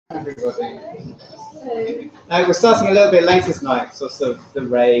Everybody. We're starting a little bit later tonight, sort of the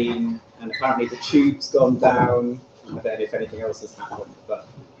rain, and apparently the tube's gone down. I don't know if anything else has happened, but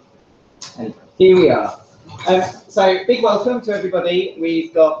anyway, here we are. So big welcome to everybody.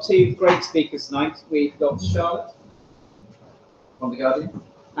 We've got two great speakers tonight. We've got Charlotte from The Guardian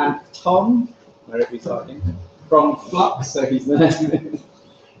and Tom, where are we starting? From Fluxx, so he's the next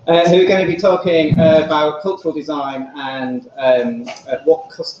who are going to be talking about cultural design and what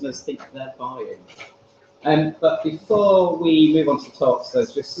customers think they're buying. But before we move on to the talks,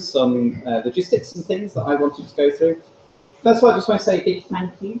 there's just some logistics and things that I wanted to go through. First of all, I just want to say a big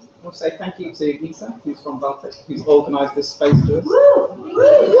thank you. I want to say thank you to Lisa, who's from Baltic, who's organised this space to us.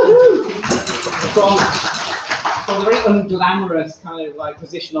 From the very unglamorous kind of like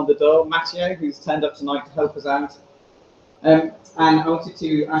position on the door, Matteo, who's turned up tonight to help us out. And I wanted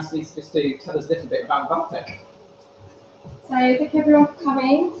to ask Lisa just to tell us a little bit about Baltic. So thank you everyone for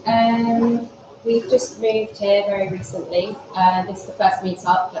coming. We've just moved here very recently. This is the first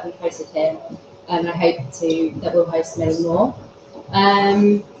meetup that we've hosted here, and I hope that we'll host many more.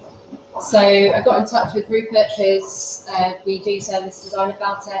 So I got in touch with Rupert, because we do service design at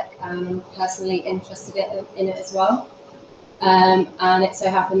Baltic, and I'm personally interested in it as well. And it so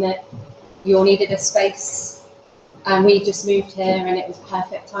happened that you all needed a space, and we just moved here, and it was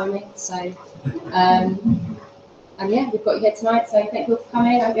perfect timing. So, and yeah, we've got you here tonight. So thank you all for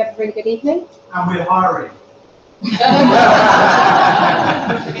coming. I hope you have a really good evening. And we're hiring.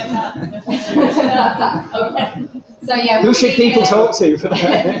 Okay. So yeah. Who should people talk to for that?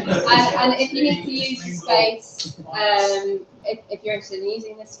 and if you need to use the space, if you're interested in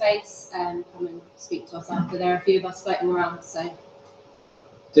using this space, come and speak to us after. There are a few of us floating around. So.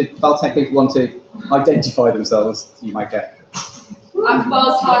 Do Baltic people want to identify themselves? You might get.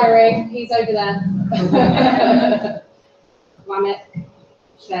 Akbar's hiring. He's over there. Wamit,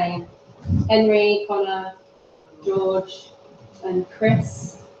 Shane, Henry, Connor, George, and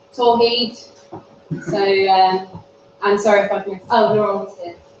Chris. Tawheed. So, I'm sorry if I've missed. Oh, Laurel was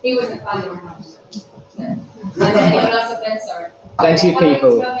here. He wasn't planning on house. And anyone else up there? Sorry. Plenty of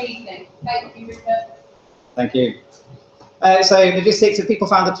people. Thank you, Rupert. Thank you. So logistics, if people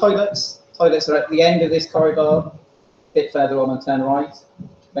found the toilets, toilets are at the end of this corridor, a bit further on and turn right,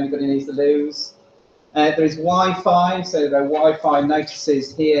 if anybody needs the loos. There is Wi-Fi, so there are Wi-Fi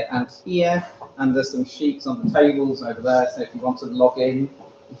notices here and here, and there's some sheets on the tables over there, so if you want to log in,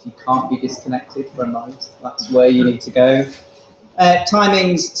 if you can't be disconnected for a night, that's where you need to go.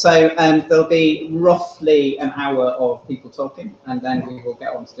 Timings, so there'll be roughly an hour of people talking, and then we will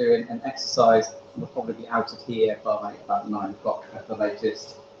get on to doing an exercise. We'll probably be out of here by about 9 o'clock at the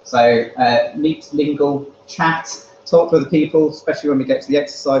latest. So meet, mingle, chat, talk to other people, especially when we get to the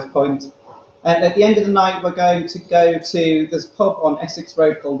exercise point. And at the end of the night, we're going to go to, there's a pub on Essex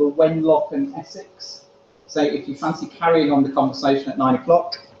Road called the Wenlock and Essex. So if you fancy carrying on the conversation at 9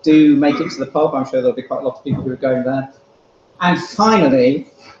 o'clock, do make it to the pub. I'm sure there'll be quite a lot of people who are going there. And finally,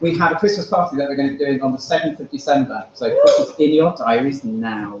 we have a Christmas party that we're going to be doing on the 7th of December. So put it in your diaries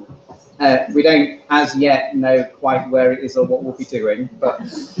now. We don't, as yet, know quite where it is or what we'll be doing, but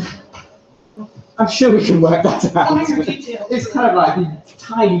I'm sure we can work that out. It's kind of like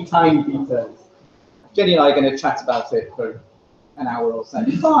tiny, tiny details. Jenny and I are going to chat about it for an hour or so.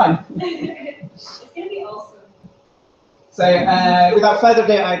 Fine. It's going to be awesome. So without further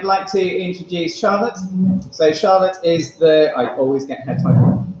ado, I'd like to introduce Charlotte. So Charlotte is the, I always get her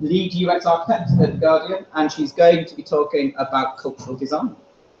title, lead UX architect at The Guardian, and she's going to be talking about cultural design.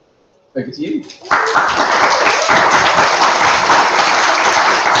 Over to you.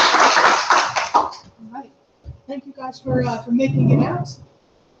 All right. Thank you guys for making it out.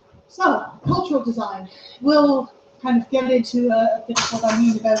 So, cultural design. We'll kind of get into a bit of what I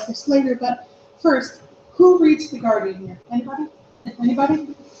mean about this later, but first, who reads The Guardian here? Anybody?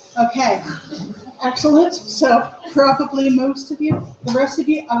 Anybody? Okay. Excellent. So, probably most of you. The rest of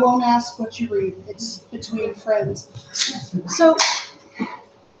you, I won't ask what you read. It's between friends. So,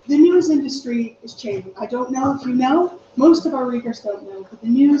 the news industry is changing. I don't know if you know, most of our readers don't know, but the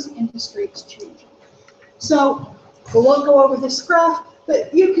news industry is changing. So we won't go over this graph,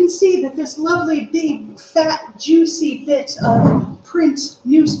 but you can see that this lovely, big, fat, juicy bit of print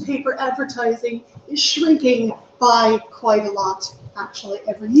newspaper advertising is shrinking by quite a lot, actually,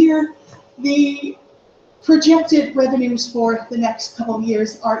 every year. The projected revenues for the next couple of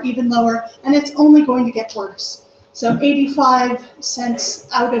years are even lower, and it's only going to get worse. So 85 cents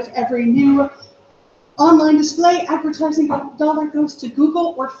out of every new online display advertising dollar goes to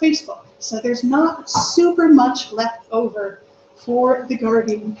Google or Facebook. So there's not super much left over for The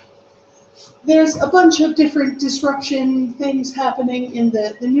Guardian. there's a bunch of different disruption things happening in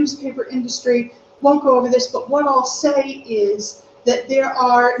the newspaper industry. Won't go over this, but what I'll say is that there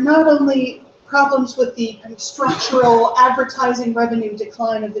are not only problems with the kind of structural advertising revenue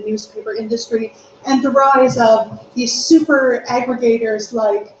decline of the newspaper industry and the rise of these super aggregators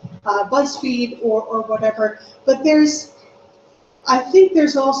like BuzzFeed or whatever, but I think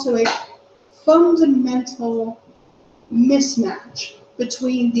there's also a fundamental mismatch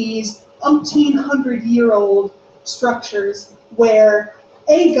between these umpteen-hundred-year-old structures where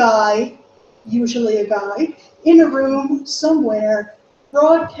a guy, usually a guy, in a room somewhere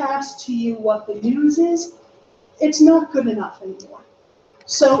broadcasts to you what the news is. It's not good enough anymore.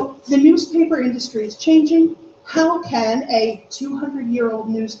 So the newspaper industry is changing. How can a 200-year-old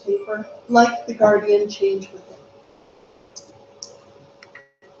newspaper like The Guardian change with it?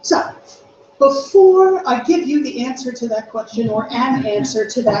 So, before I give you the answer to that question, or an answer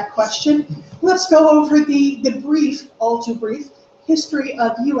to that question, let's go over the brief, all too brief, history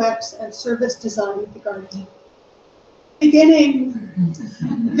of UX and service design at The Guardian. Beginning,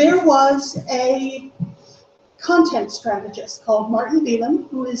 there was a content strategist called Martin Beelan,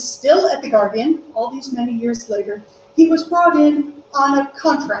 who is still at The Guardian, all these many years later. He was brought in on a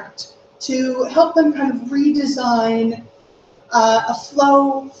contract to help them kind of redesign a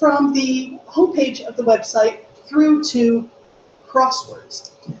flow from the homepage of the website through to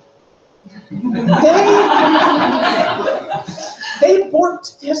crosswords. They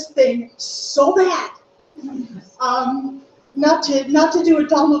borked this thing so bad. Not to do a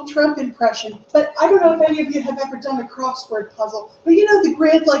Donald Trump impression, but I don't know if any of you have ever done a crossword puzzle. But you know the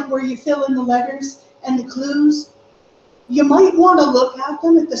grid, like where you fill in the letters and the clues? You might want to look at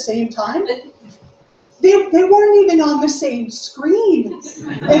them at the same time. They weren't even on the same screen in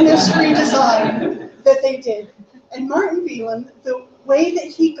this redesign that they did. And Martin Beelan, the way that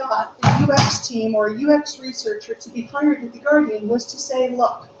he got the UX team or UX researcher to be hired at The Guardian was to say,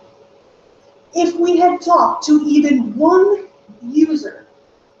 look, if we had talked to even one user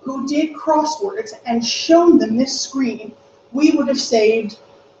who did crosswords and shown them this screen, we would have saved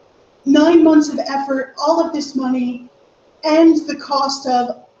 9 months of effort, all of this money, and the cost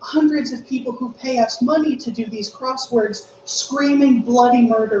of hundreds of people who pay us money to do these crosswords screaming bloody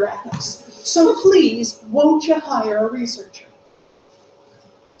murder at us. So please, won't you hire a researcher?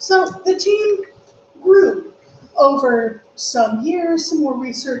 So the team grew over some years, some more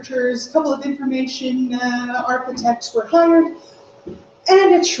researchers, a couple of information architects were hired,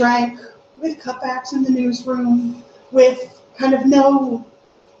 and it shrank with cutbacks in the newsroom, with kind of no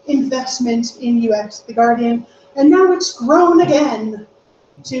investment in UX at The Guardian, and now it's grown again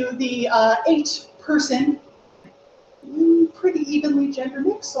to the 8-person, pretty evenly gender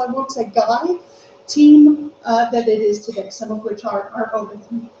mix, so I won't say guy, team that it is today, some of which are over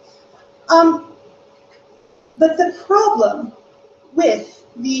them. But the problem with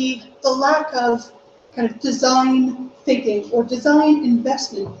the lack of kind of design thinking or design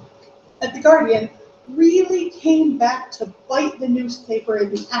investment at The Guardian really came back to bite the newspaper in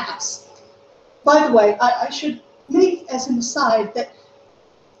the ass. By the way, I should make as an aside that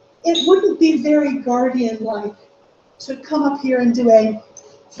it wouldn't be very Guardian-like to come up here and do a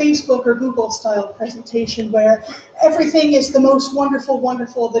Facebook or Google style presentation where everything is the most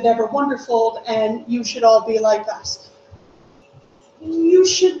wonderful that ever wonderful, and you should all be like us. You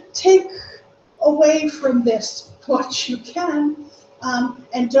should take away from this what you can,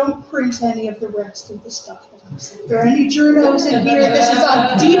 and don't print any of the rest of the stuff. If there are any journos in here, this is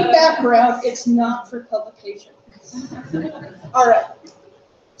on deep background, it's not for publication. All right.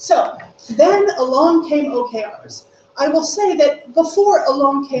 So then along came OKRs. I will say that before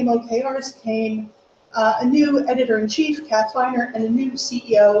along came OKRs came a new editor-in-chief, Kat Feiner, and a new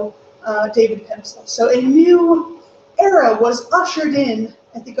CEO, David Pencil. So a new era was ushered in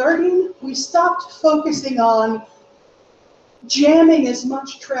at The Guardian. We stopped focusing on jamming as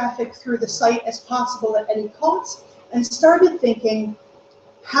much traffic through the site as possible at any cost, and started thinking,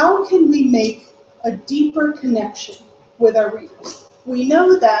 how can we make a deeper connection with our readers? We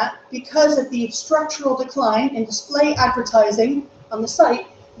know that because of the structural decline in display advertising on the site,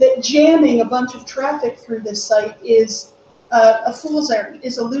 that jamming a bunch of traffic through this site is a fool's errand,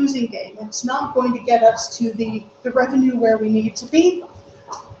 is a losing game. It's not going to get us to the revenue where we need to be.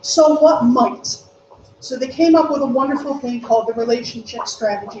 So what might? So they came up with a wonderful thing called the relationship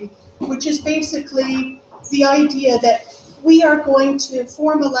strategy, which is basically the idea that we are going to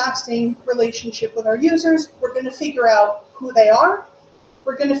form a lasting relationship with our users. We're going to figure out who they are.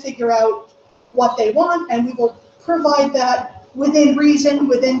 We're going to figure out what they want, and we will provide that within reason,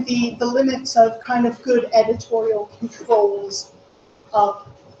 within the limits of kind of good editorial controls of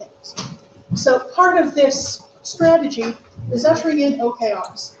things. So part of this strategy is ushering in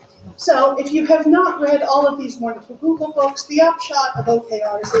OKRs. So if you have not read all of these wonderful Google books, the upshot of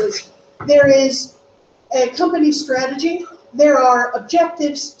OKRs is there is a company strategy, there are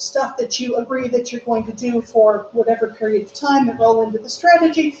objectives, stuff that you agree that you're going to do for whatever period of time that roll into the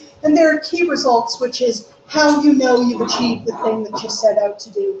strategy, and there are key results, which is how you know you've achieved the thing that you set out to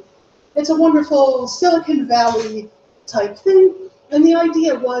do. It's a wonderful Silicon Valley type thing, and the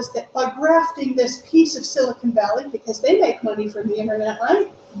idea was that by grafting this piece of Silicon Valley, because they make money from the internet,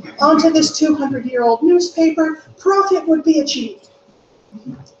 right, onto this 200-year-old newspaper, profit would be achieved.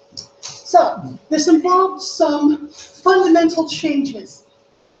 So this involved some fundamental changes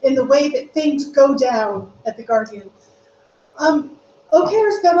in the way that things go down at the Guardian.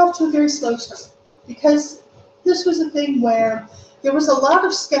 OKRs got off to a very slow start because this was a thing where there was a lot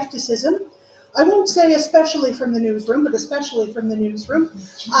of skepticism. I won't say especially from the newsroom, but especially from the newsroom,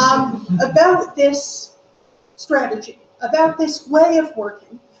 about this strategy, about this way of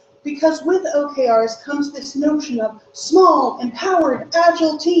working. Because with OKRs comes this notion of small, empowered,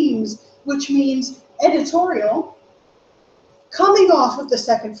 agile teams, which means editorial, coming off of the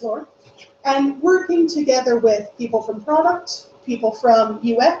second floor and working together with people from product, people from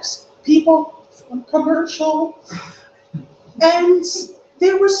UX, people from commercial. And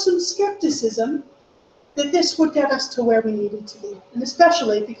there was some skepticism that this would get us to where we needed to be, and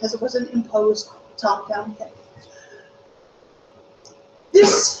especially because it was an imposed top-down thing.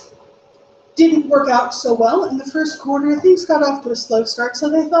 This didn't work out so well in the first quarter. Things got off to a slow start, so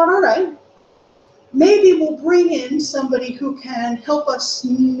they thought, all right, maybe we'll bring in somebody who can help us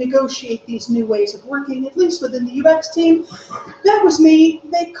negotiate these new ways of working, at least within the UX team. That was me.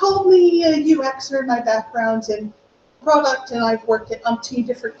 They called me a UXer. My background's in product, and I've worked at umpteen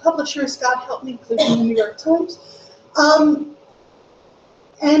different publishers, God help me, including the New York Times.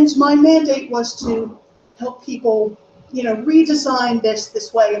 And my mandate was to help people, redesign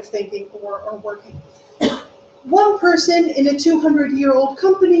this way of thinking or working. One person in a 200-year-old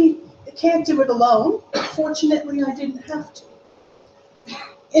company can't do it alone. Fortunately, I didn't have to.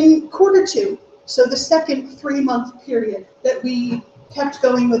 In quarter two, so the second 3-month period that we kept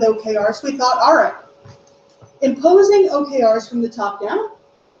going with OKRs, we thought, all right, imposing OKRs from the top down,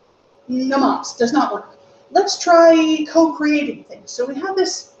 namas, does not work. Let's try co-creating things. So we have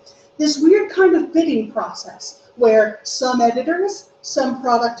this weird kind of bidding process where some editors, some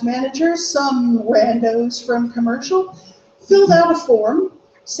product managers, some randos from commercial filled out a form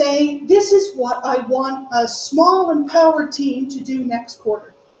saying, this is what I want a small empowered team to do next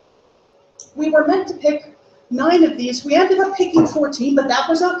quarter. We were meant to pick 9 of these. We ended up picking 14, but that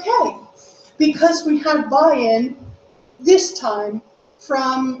was okay, because we had buy-in this time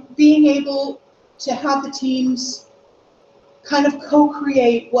from being able to have the teams kind of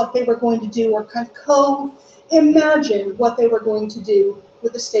co-create what they were going to do, or kind of co-imagine what they were going to do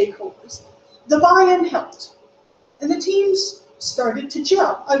with the stakeholders. The buy-in helped, and the teams started to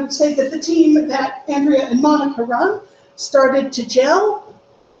gel. I would say that the team that Andrea and Monica run started to gel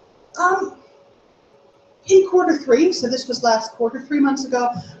in quarter 3, so this was last quarter, 3 months ago.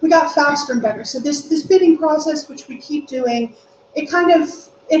 We got faster and better. So this bidding process, which we keep doing, it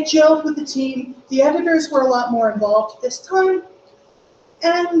gelled with the team. The editors were a lot more involved this time.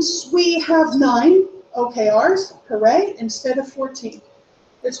 And we have 9 OKRs, hooray, instead of 14.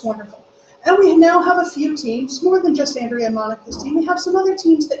 It's wonderful. And we now have a few teams, more than just Andrea and Monica's team. We have some other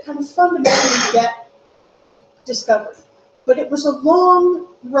teams that kind of fundamentally get discovered. But it was a long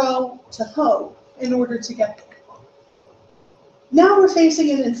row to hoe in order to get there. Now we're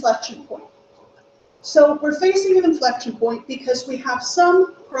facing an inflection point. So we're facing an inflection point because we have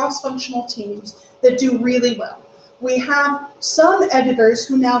some cross-functional teams that do really well. We have some editors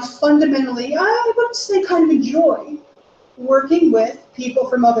who now fundamentally, I would say, kind of enjoy working with people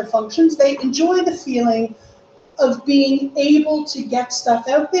from other functions. They enjoy the feeling of being able to get stuff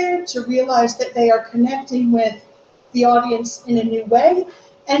out there, to realize that they are connecting with the audience in a new way,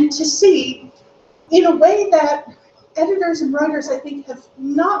 and to see, in a way that editors and writers, I think, have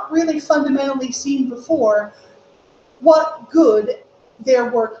not really fundamentally seen before, what good their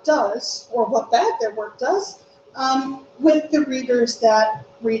work does, or what bad their work does, with the readers that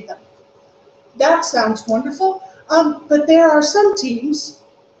read them. That sounds wonderful, but there are some teams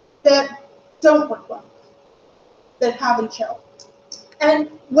that don't work well, that haven't gelled. And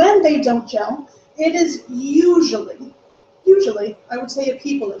when they don't gel, it is usually, I would say, a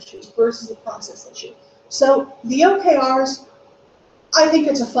people issue versus a process issue. So the OKRs, I think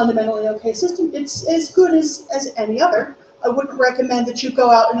it's a fundamentally okay system. It's as good as any other. I wouldn't recommend that you go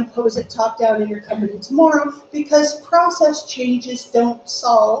out and impose it top down in your company tomorrow, because process changes don't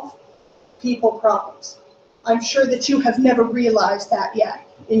solve people problems. I'm sure that you have never realized that yet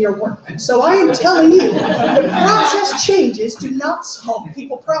in your work. So I am telling you, the process changes do not solve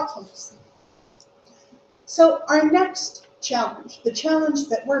people problems. So our next challenge, the challenge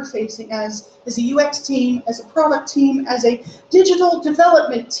that we're facing as a UX team, as a product team, as a digital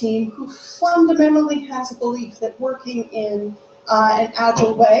development team who fundamentally has a belief that working in an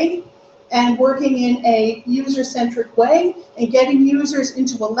agile way and working in a user-centric way and getting users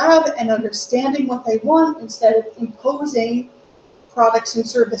into a lab and understanding what they want instead of imposing products and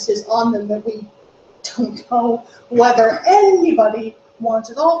services on them that we don't know whether anybody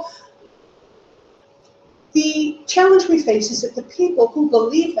wants at all. The challenge we face is that the people who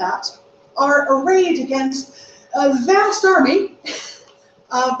believe that are arrayed against a vast army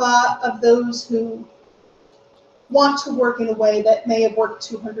of those who want to work in a way that may have worked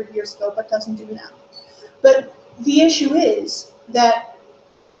 200 years ago but doesn't do now. But the issue is that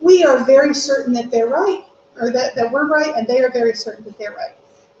we are very certain that they're right, or that we're right, and they are very certain that they're right.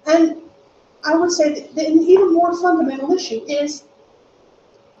 And I would say that an even more fundamental issue is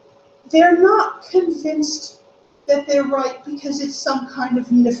they're not convinced that they're right because it's some kind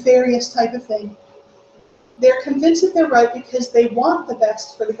of nefarious type of thing. They're convinced that they're right because they want the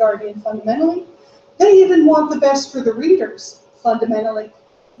best for the Guardian fundamentally. They even want the best for the readers fundamentally.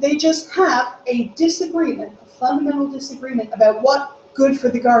 They just have a disagreement, a fundamental disagreement about what good for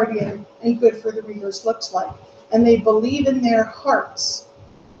the Guardian and good for the readers looks like. And they believe in their hearts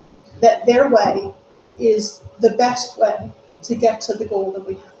that their way is the best way to get to the goal that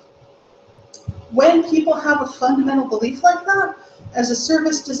we have. When people have a fundamental belief like that, as a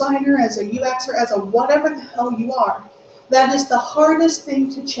service designer, as a UXer, as a whatever the hell you are, that is the hardest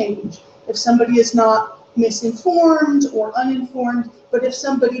thing to change. If somebody is not misinformed or uninformed, but if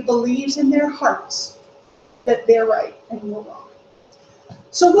somebody believes in their hearts that they're right and you're wrong.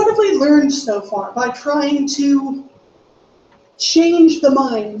 So what have we learned so far by trying to change the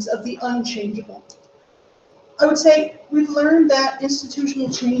minds of the unchangeable? I would say we've learned that institutional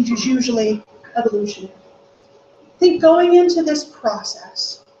change is usually evolutionary. I think going into this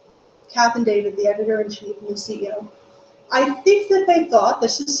process, Kath and David, the editor-in-chief and the CEO, I think that they thought,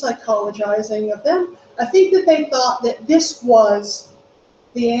 this is psychologizing of them, I think that they thought that this was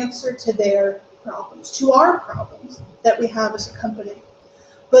the answer to their problems, to our problems that we have as a company.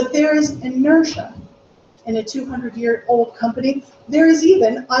 But there is inertia in a 200-year-old company. There is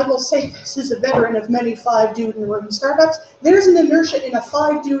even, I will say this is a veteran of many 5-dude-in-a-room startups, there's an inertia in a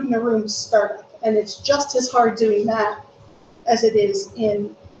 5-dude-in-a-room startup, and it's just as hard doing that as it is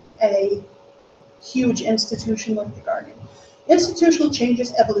in a huge institution like the Guardian. Institutional change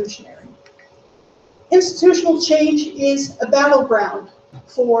is evolutionary. Institutional change is a battleground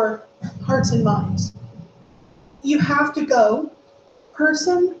for hearts and minds. You have to go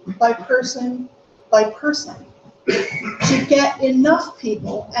person by person by person to get enough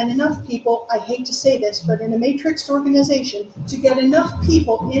people, and enough people, I hate to say this, but in a matrixed organization, to get enough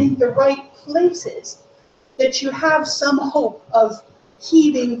people in the right places that you have some hope of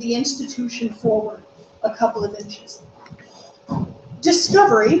heaving the institution forward a couple of inches.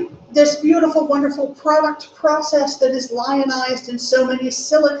 Discovery, this beautiful, wonderful product process that is lionized in so many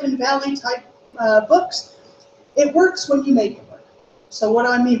Silicon Valley type books, it works when you make it work. So what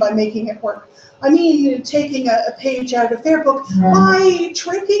do I mean by making it work? I mean taking a page out of their book by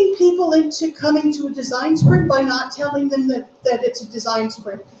tricking people into coming to a design sprint by not telling them that it's a design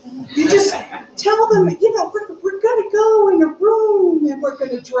sprint. You just tell them, you know, we're going to go in a room and we're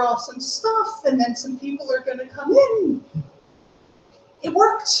going to draw some stuff and then some people are going to come in. It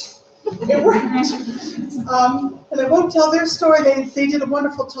worked. It worked. And I won't tell their story. They did a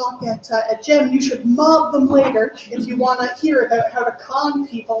wonderful talk at GEM. You should mob them later if you want to hear about how to con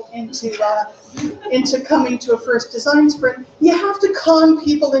people into coming to a first design sprint. You have to con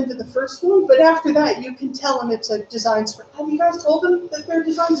people into the first one, but after that you can tell them it's a design sprint. Have you guys told them that they're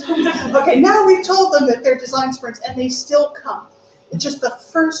design sprints? Okay, now we've told them that they're design sprints and they still come. It's just the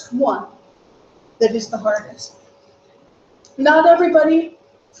first one that is the hardest. Not everybody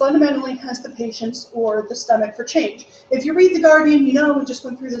fundamentally has the patience or the stomach for change. If you read The Guardian, you know we just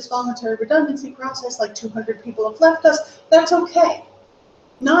went through this voluntary redundancy process, like 200 people have left us. That's okay.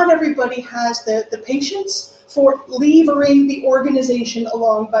 Not everybody has the patience for levering the organization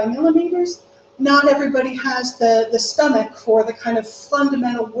along by millimeters. Not everybody has the stomach for the kind of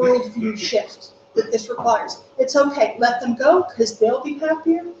fundamental worldview shift that this requires. It's okay. Let them go, because they'll be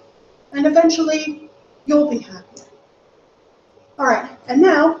happier, and eventually you'll be happier. All right, and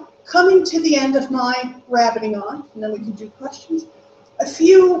now, coming to the end of my rabbiting on, and then we can do questions, a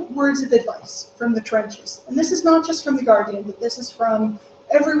few words of advice from the trenches. And this is not just from The Guardian, but this is from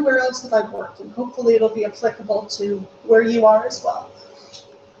everywhere else that I've worked, and hopefully it'll be applicable to where you are as well.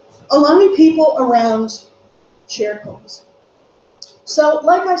 Aligning people around shared goals. So,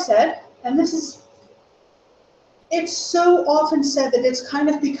 like I said, and this is, it's so often said that it's kind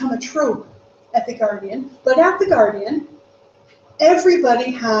of become a trope at the Guardian, but at the Guardian,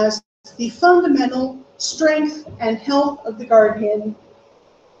 everybody has the fundamental strength and health of the Guardian,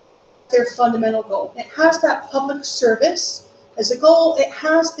 their fundamental goal. It has that public service as a goal. It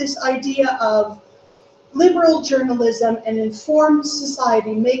has this idea of liberal journalism and informed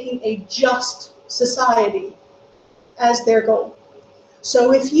society, making a just society as their goal.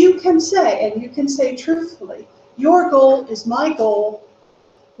 So if you can say, and you can say truthfully, your goal is my goal,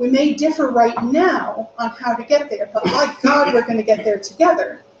 we may differ right now on how to get there, but my God, we're going to get there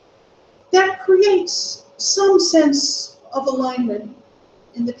together. That creates some sense of alignment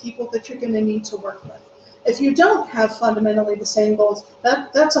in the people that you're going to need to work with. If you don't have fundamentally the same goals,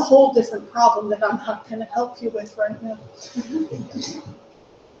 that's a whole different problem that I'm not going to help you with right now.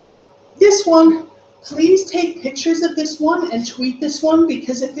 This one, please take pictures of this one and tweet this one,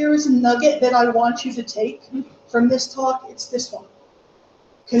 because if there is a nugget that I want you to take from this talk, it's this one.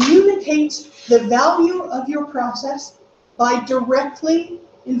 Communicate the value of your process by directly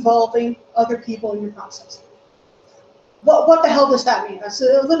involving other people in your process. What the hell does that mean? That's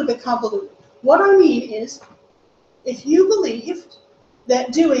a little bit convoluted. What I mean is, if you believe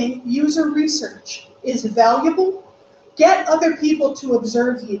that doing user research is valuable, get other people to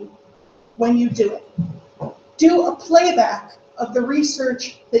observe you when you do it. Do a playback of the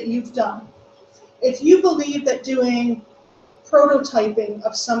research that you've done. If you believe that doing prototyping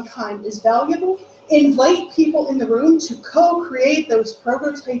of some kind is valuable, invite people in the room to co-create those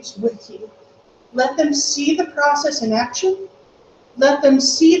prototypes with you. Let them see the process in action. Let them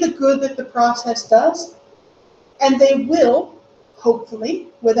see the good that the process does, and they will, hopefully,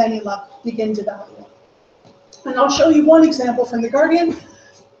 with any luck, begin to value it. And I'll show you one example from the Guardian.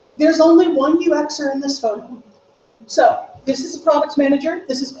 There's only one UXer in this photo. So this is a product manager.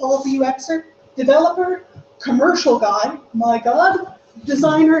 This is Paul, the UXer, developer, commercial guy, my God,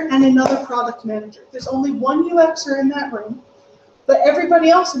 designer, and another product manager. There's only one UXer in that room, but everybody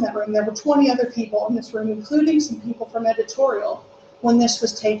else in that room, there were 20 other people in this room, including some people from editorial, when this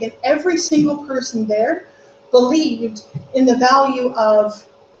was taken. Every single person there believed in the value of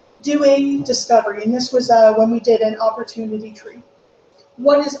doing discovery, and this was when we did an opportunity tree.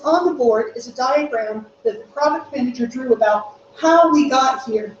 What is on the board is a diagram that the product manager drew about how we got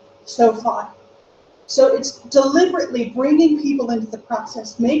here so far. So it's deliberately bringing people into the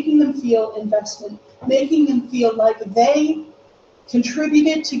process, making them feel investment, making them feel like they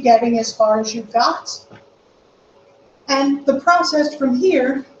contributed to getting as far as you got. And the process from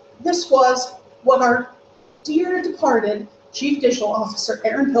here, this was what our dear departed Chief Digital Officer,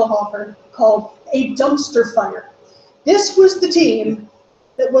 Aaron Pilhofer, called a dumpster fire. This was the team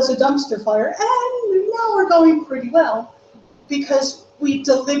that was a dumpster fire, and now we're going pretty well because we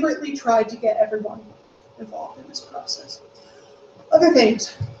deliberately tried to get everyone involved in this process. Other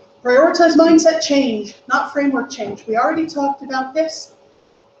things, prioritize mindset change, not framework change. We already talked about this.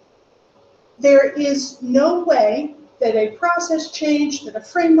 There is no way that a process change, that a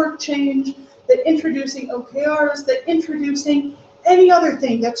framework change, that introducing OKRs, that introducing any other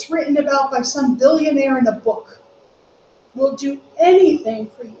thing that's written about by some billionaire in a book will do anything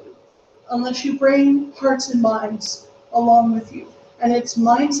for you unless you bring hearts and minds along with you. And it's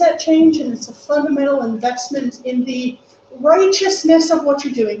mindset change, and it's a fundamental investment in the righteousness of what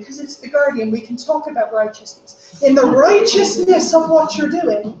you're doing, because it's the Guardian, we can talk about righteousness. In the righteousness of what you're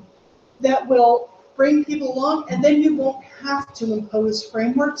doing, that will bring people along, and then you won't have to impose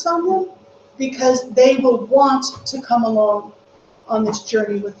frameworks on them, because they will want to come along on this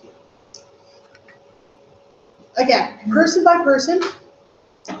journey with you. Again, person by person,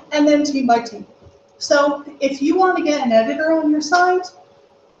 and then team by team. So if you want to get an editor on your site,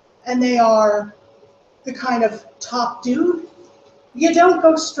 and they are the kind of top dude, you don't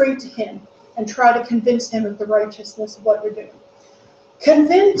go straight to him and try to convince him of the righteousness of what you're doing.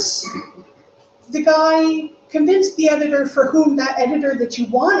 Convince the editor for whom that editor that you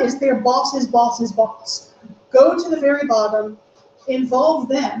want is their boss's boss's boss. Go to the very bottom, involve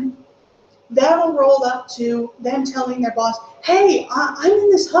them. That'll roll up to them telling their boss, hey, I'm in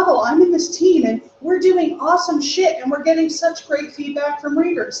this huddle, I'm in this team, and we're doing awesome shit, and we're getting such great feedback from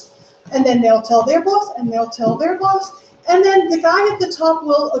readers. And then they'll tell their boss, and they'll tell their boss, and then the guy at the top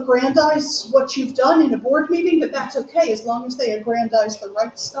will aggrandize what you've done in a board meeting, but that's okay as long as they aggrandize the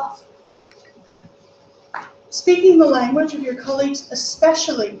right stuff. Speaking the language of your colleagues,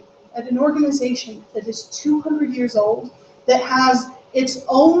 especially at an organization that is 200 years old, that has its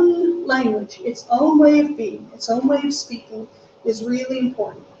own language, its own way of being, its own way of speaking is really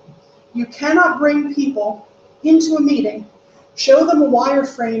important. You cannot bring people into a meeting, show them a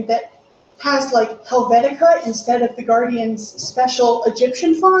wireframe that has like Helvetica instead of the Guardian's special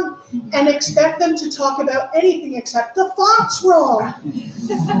Egyptian font, and expect them to talk about anything except the font's wrong.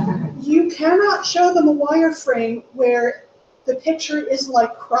 You cannot show them a wireframe where the picture is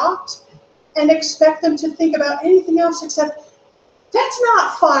like cropped and expect them to think about anything else except, that's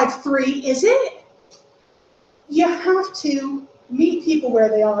not 5:3, is it? You have to meet people where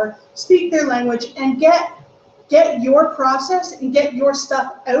they are, speak their language, and get your process and get your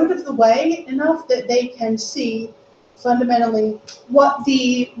stuff out of the way enough that they can see fundamentally what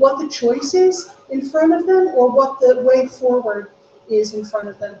the choice is in front of them or what the way forward is in front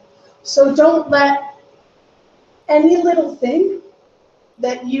of them. So don't let any little thing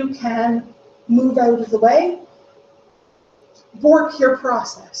that you can move out of the way work your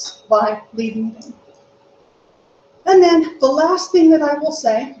process by leaving it in. And then the last thing that I will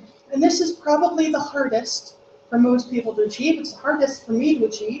say, and this is probably the hardest for most people to achieve, it's the hardest for me to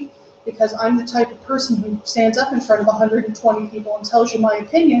achieve because I'm the type of person who stands up in front of 120 people and tells you my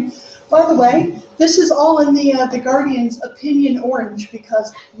opinion. By the way, this is all in the Guardian's opinion orange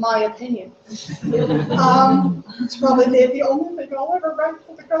because my opinion. It's probably the only thing I'll ever write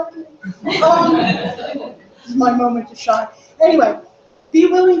for the Guardian. This is my moment to shine. Anyway, be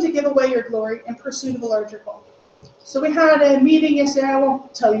willing to give away your glory in pursuit of a larger goal. So we had a meeting yesterday, I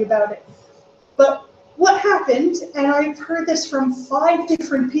won't tell you about it, but what happened, and I've heard this from 5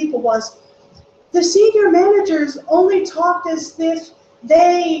 different people, was the senior managers only talked as if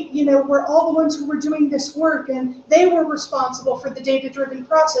they, were all the ones who were doing this work, and they were responsible for the data-driven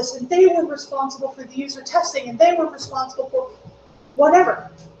process, and they were responsible for the user testing, and they were responsible for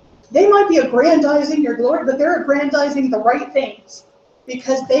whatever. They might be aggrandizing your glory, but they're aggrandizing the right things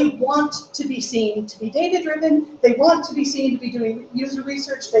because they want to be seen to be data-driven, they want to be seen to be doing user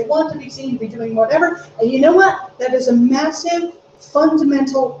research, they want to be seen to be doing whatever, and you know what? That is a massive,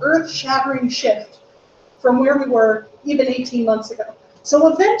 fundamental, earth-shattering shift from where we were even 18 months ago. So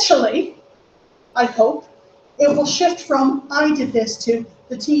eventually, I hope, it will shift from I did this to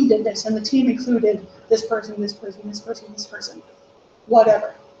the team did this, and the team included this person, this person, this person, this person,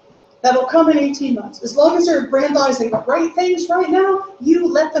 whatever. That'll come in 18 months. As long as they're aggrandizing the right things right now, you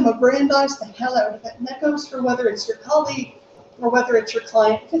let them aggrandize the hell out of it. And that goes for whether it's your colleague or whether it's your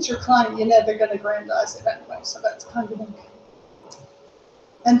client. If it's your client, you know they're going to aggrandize it anyway, so that's kind of okay.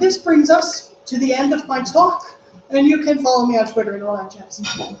 And this brings us to the end of my talk. And you can follow me on Twitter and all that jazz.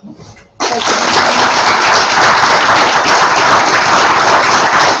 Thank you.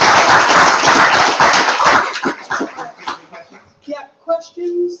 Yeah,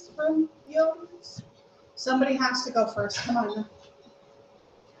 questions from the audience? Somebody has to go first. Come on.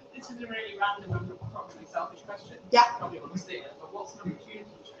 This is a really random and probably selfish question. Yeah. You probably want to see it, but what's an opportunity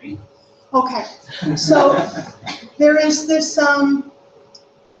tree? Okay. So there is this,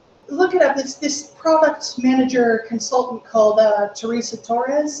 look it up, it's this product manager consultant called Teresa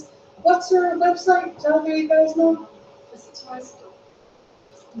Torres. What's her website? Do you guys know?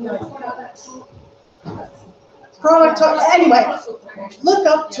 Product, anyway, look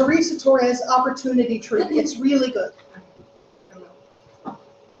up Teresa Torres Opportunity Tree. It's really good.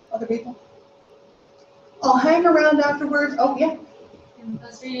 Other people? I'll hang around afterwards. Oh, yeah.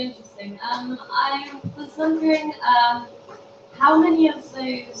 That's really interesting. I was wondering how many of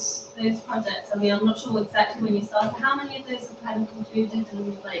those projects, I mean, I'm not sure exactly when you started, how many of those have kind of concluded and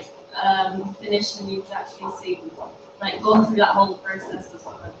finished and you've actually seen, gone through that whole process as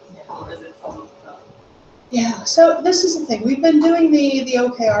well, or is it something? Yeah, so this is the thing. We've been doing the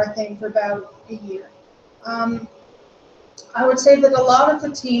OKR thing for about a year. I would say that a lot of the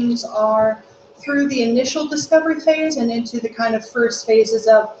teams are through the initial discovery phase and into the kind of first phases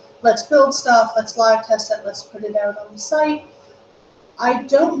of let's build stuff, let's live test it, let's put it out on the site. I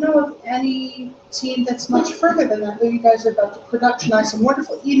don't know of any team that's much further than that. You guys are about to productionize some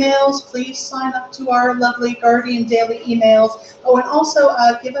wonderful emails. Please sign up to our lovely Guardian daily emails. Oh, and also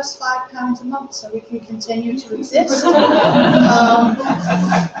give us £5 a month so we can continue to exist. So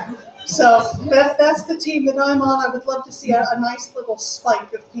that's the team that I'm on. I would love to see a nice little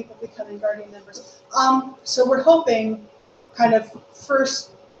spike of people becoming Guardian members. So we're hoping kind of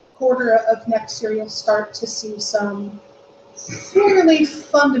first quarter of next year you'll start to see some fairly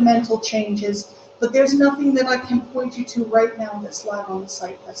fundamental changes, but there's nothing that I can point you to right now that's live on the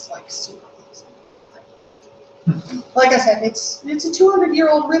site that's super amazing. Like I said, it's a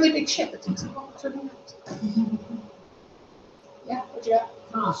 200-year-old really big ship. It takes a while to turn around. Yeah, what you got?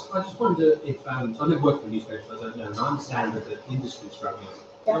 Can I ask, I just wonder if, so I never worked for newspapers, so I don't know, and I understand that the industry is struggling.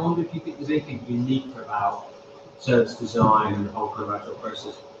 Yeah. I wonder if you think there's anything unique about service design and the whole kind of actual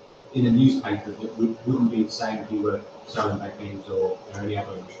process in a newspaper that wouldn't be the same if you were selling magazines or any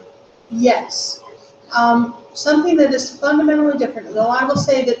other industry? Yes. Something that is fundamentally different, though I will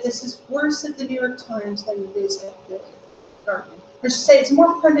say that this is worse at the New York Times than it is at the Guardian. Or to say it's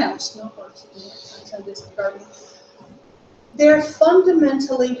more pronounced, not worse at the New York Times than it is at the Guardian. There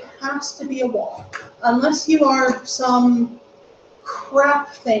fundamentally has to be a wall, unless you are some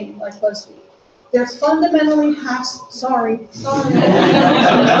crap thing like BuzzFeed. There fundamentally has, sorry. Like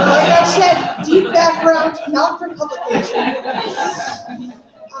I said, deep background, not for publication.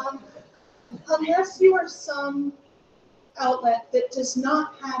 Unless you are some outlet that does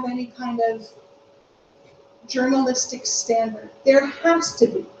not have any kind of journalistic standard, there has to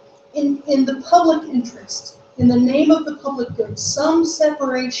be, in the public interest, in the name of the public good, some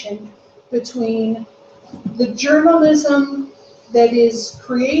separation between the journalism that is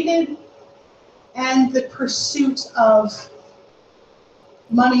created and the pursuit of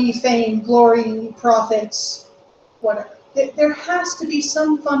money, fame, glory, profits, whatever. There has to be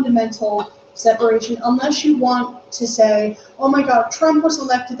some fundamental separation, unless you want to say, oh my God, Trump was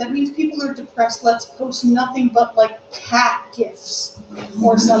elected, that means people are depressed, let's post nothing but like cat gifs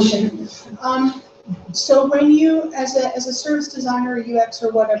or something. So when you, as a service designer or UX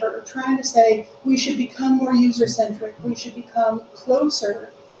or whatever, are trying to say we should become more user-centric, we should become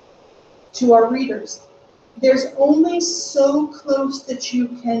closer to our readers, there's only so close that you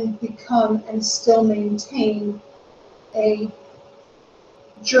can become and still maintain a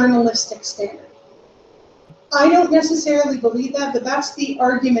journalistic standard. I don't necessarily believe that, but that's the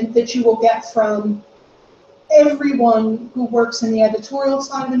argument that you will get from everyone who works in the editorial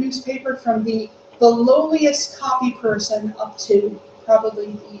side of the newspaper, from the lowliest copy person up to probably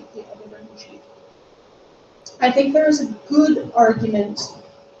the editor-in-chief. I think there is a good argument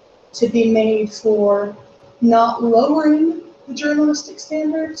to be made for not lowering the journalistic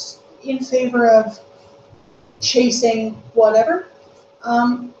standards in favor of chasing whatever.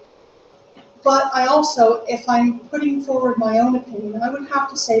 But I also, if I'm putting forward my own opinion, I would have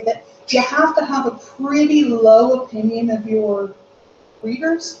to say that you have to have a pretty low opinion of your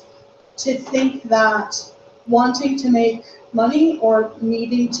readers to think that wanting to make money or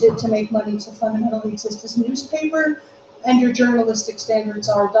needing to make money to fundamentally exist as a newspaper and your journalistic standards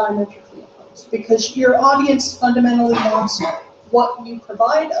are diametrically opposed. Because your audience fundamentally wants what you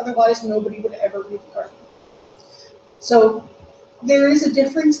provide, otherwise nobody would ever read the article. So there is a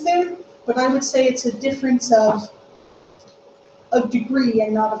difference there, but I would say it's a difference of degree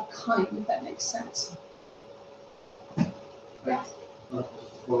and not of kind, if that makes sense. Yeah. To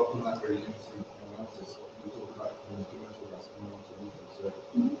follow up on that very interesting analysis, you talk about the commercial aspect and also so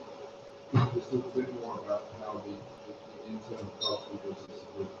just talk a bit more about how the internal cultural process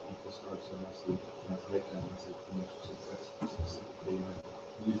would describe so nicely translate down into commercial success, specifically in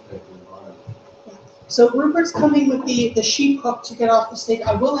a newspaper environment. So Rupert's coming with the sheep hook to get off the stage.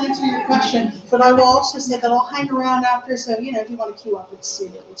 I will answer your question, but I will also say that I'll hang around after, so you know, if you want to queue up, it's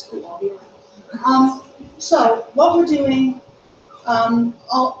cool, I'll be around. So what we're doing,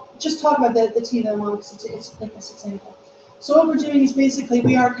 I'll just talk about the team that I'm on because it's the quickest example. So what we're doing is basically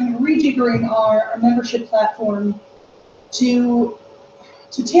we are kind of rejiggering our membership platform to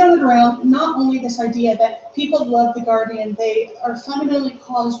tailor it around not only this idea that people love the Guardian, they are fundamentally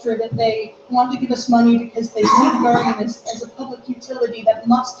cause-driven, they want to give us money because they see the Guardian as a public utility that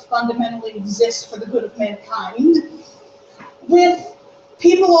must fundamentally exist for the good of mankind, with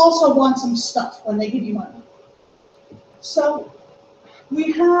people also want some stuff when they give you money. So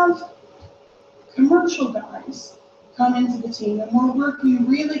we have commercial guys come into the team, and we're working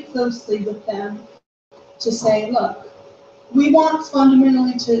really closely with them to say, look, we want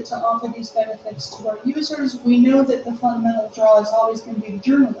fundamentally to offer these benefits to our users. We know that the fundamental draw is always going to be the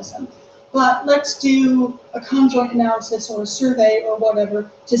journalism, but let's do a conjoint analysis or a survey or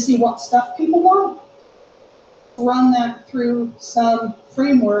whatever to see what stuff people want. Run that through some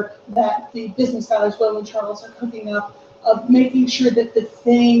framework that the business guys, Will and Charles, are cooking up, of making sure that the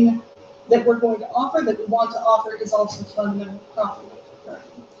thing that we're going to offer, that we want to offer, is also fundamentally profitable.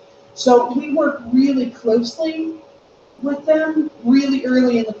 So we work really closely with them really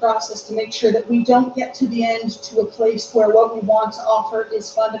early in the process to make sure that we don't get to the end to a place where what we want to offer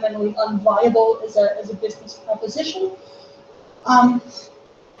is fundamentally unviable as a business proposition.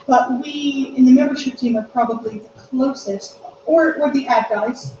 But we in the membership team are probably the closest, or the ad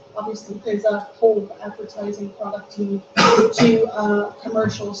guys. Obviously, there's a whole advertising product team to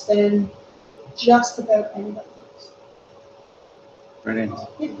commercials than just about anybody else. Brilliant.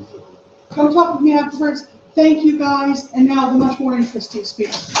 Come talk with me afterwards. Thank you guys, and now the much more interesting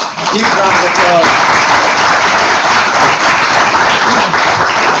speaker. Huge round of applause.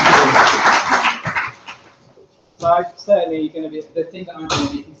 So I'm certainly going to be, the thing that I'm going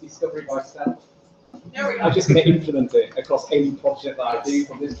to be is discovery by stealth. There we go. I'm just going to implement it across any project that I do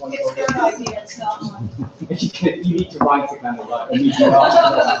from this point It's on. their idea, it's not mine. You need to write it kind of like a meeting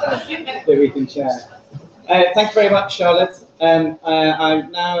that we can share. Thank you very much, Charlotte. I'm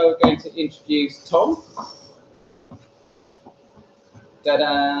now going to introduce Tom.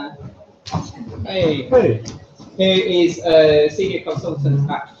 Ta-da! Hey. Hey. Who is a senior consultant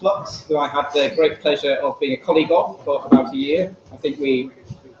at Fluxx, who I had the great pleasure of being a colleague of for about a year. I think we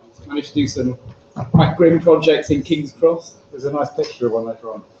managed to do some quite grim projects in King's Cross. There's a nice picture of one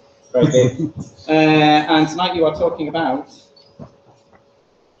later on. Very good. And tonight you are talking about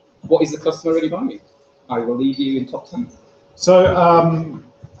what is the customer really buying? I will leave you in top 10. So,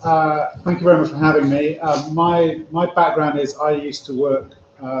 thank you very much for having me. My background is I used to work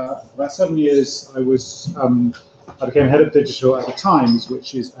for about 7 years. I became head of digital at the Times,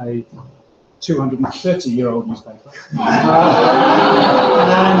 which is a 230-year-old newspaper.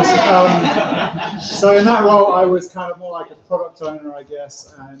 So in that role, I was kind of more like a product owner, I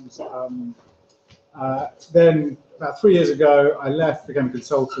guess. And then about 3 years ago, I left, became a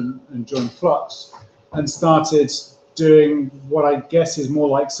consultant, and joined Fluxx, and started doing what I guess is more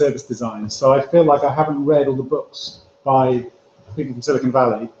like service design. So I feel like I haven't read all the books by people from Silicon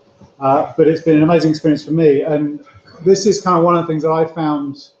Valley, but it's been an amazing experience for me. And this is kind of one of the things that I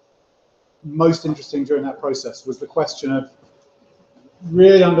found most interesting during that process, was the question of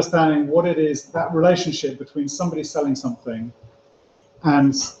really understanding what it is, that relationship between somebody selling something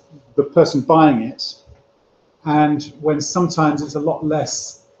and the person buying it, and when sometimes it's a lot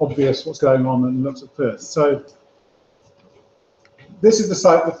less obvious what's going on than it looks at first. So this is the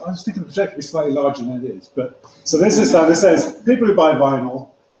site. I was thinking the project would be slightly larger than it is, but so this is how this says people who buy vinyl.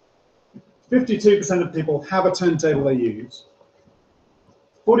 52% of people have a turntable they use.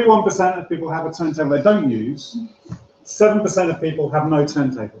 41% of people have a turntable they don't use. 7% of people have no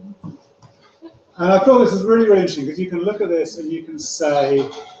turntable. And I thought this was really, really interesting, because you can look at this and you can say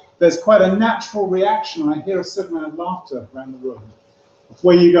there's quite a natural reaction. I hear a certain amount of laughter around the room,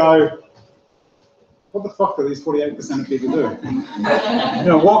 where you go, what the fuck are these 48% of people doing? You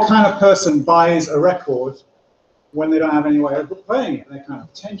know, what kind of person buys a record when they don't have any way of playing it? They're kind of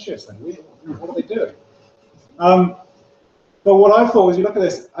pretentious. What are they doing? But what I thought was, you look at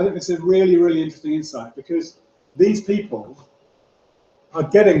this, I think it's a really, really interesting insight, because these people are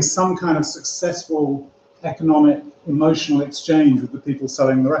getting some kind of successful economic, emotional exchange with the people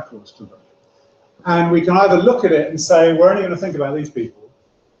selling the records to them. And we can either look at it and say, we're only going to think about these people,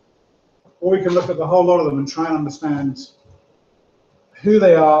 or we can look at the whole lot of them and try and understand who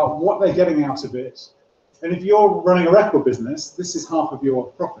they are, what they're getting out of it. And if you're running a record business, this is half of your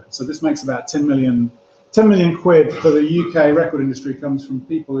profit. So this makes about 10 million quid for the UK record industry, comes from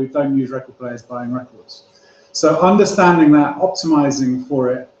people who don't use record players buying records. So understanding that, optimizing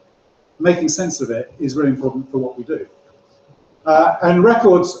for it, making sense of it is really important for what we do. And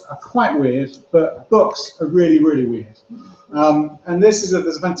records are quite weird, but books are really, really weird. And this is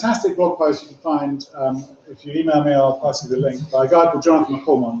there's a fantastic blog post you can find. If you email me, I'll pass you the link, by a guy called Jonathan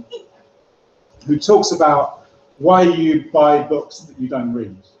McCormack, who talks about why you buy books that you don't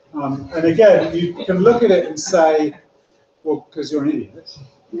read. And again, you can look at it and say, well, because you're an idiot.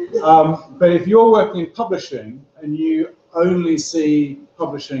 But if you're working in publishing and you only see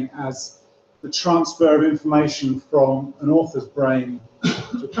publishing as the transfer of information from an author's brain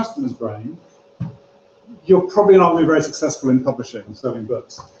to a customer's brain, you're probably not going to be very successful in publishing and selling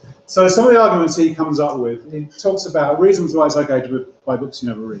books. So some of the arguments he comes up with, he talks about reasons why it's okay to buy books you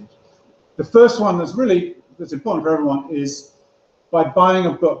never read. The first one that's important for everyone is, by buying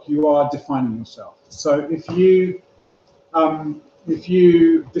a book, you are defining yourself. So if you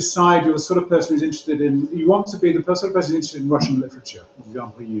decide you're the sort of person who's interested in, you want to be the sort of person who's interested in Russian literature, for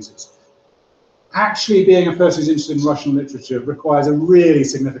example, he uses. Actually being a person who's interested in Russian literature requires a really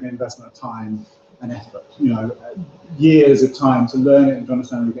significant investment of time and effort, you know, years of time to learn it and to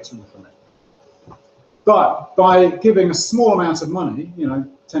understand and get something from it. But by giving a small amount of money, you know,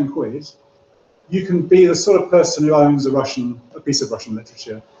 10 quid, you can be the sort of person who owns a piece of Russian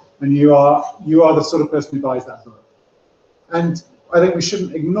literature, and you are the sort of person who buys that book. And I think we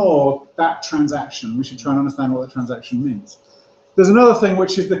shouldn't ignore that transaction. We should try and understand what that transaction means. There's another thing,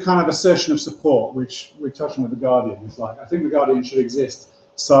 which is the kind of assertion of support, which we touched on with The Guardian. It's like, I think The Guardian should exist,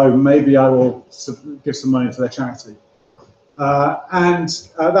 so maybe I will give some money to their charity. And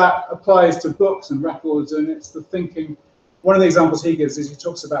that applies to books and records, and it's the thinking, one of the examples he gives is he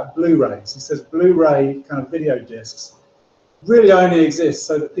talks about Blu-rays. He says Blu-ray kind of video discs really only exist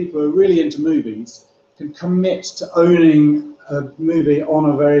so that people who are really into movies can commit to owning a movie on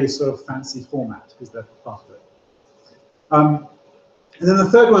a very sort of fancy format, because they're part of it. And then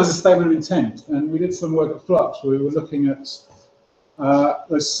the third one is a statement of intent, and we did some work at Fluxx where we were looking at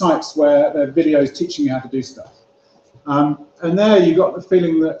those sites where there are videos teaching you how to do stuff. And there you got the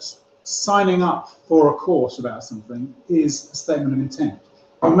feeling that signing up for a course about something is a statement of intent.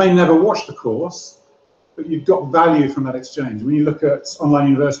 You may never watch the course, but you've got value from that exchange. When you look at online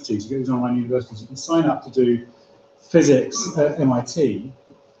universities, you get these online universities, you can sign up to do physics at MIT,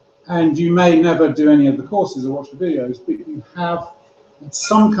 and you may never do any of the courses or watch the videos, but you have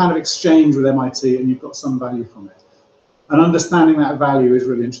some kind of exchange with MIT and you've got some value from it. And understanding that value is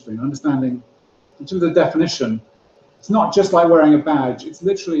really interesting. Understanding, in terms of the definition, it's not just like wearing a badge, it's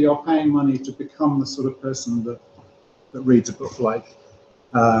literally you're paying money to become the sort of person that reads a book like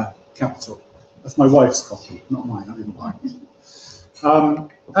Capital. That's my wife's copy, not mine, I didn't buy it.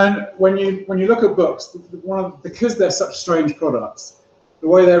 And when you look at books, because they're such strange products, the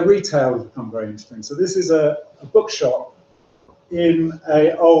way they're retailed has become very interesting. So this is a bookshop in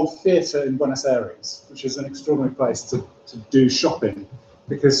an old theatre in Buenos Aires, which is an extraordinary place to do shopping,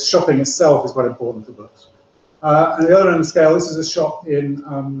 because shopping itself is quite important for books. And the other end of the scale, this is a shop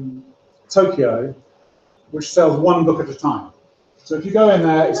in Tokyo, which sells one book at a time. So if you go in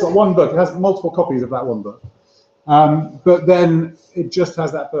there, it's got one book, it has multiple copies of that one book. But then it just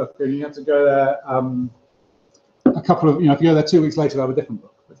has that book, and you have to go there if you go there 2 weeks later, you'll have a different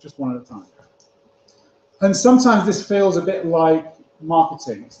book, but just one at a time. And sometimes this feels a bit like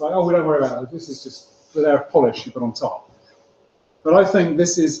marketing. It's like, oh, we don't worry about it. This is just a layer of polish you put on top. But I think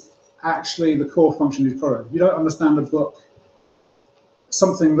this is actually the core function of the product. If you don't understand a book,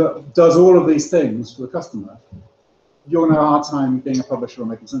 something that does all of these things for the customer, you're going to have a hard time being a publisher or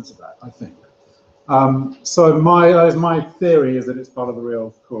making sense of that, I think. So my theory is that it's part of the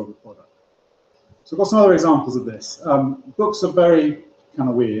real core of the product. So I've got some other examples of this. Books are very kind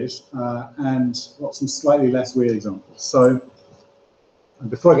of weird, and got some slightly less weird examples. So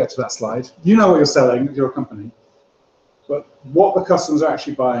before I get to that slide, you know what you're selling if you're a company, but what the customers are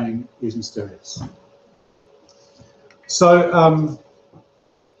actually buying is mysterious. So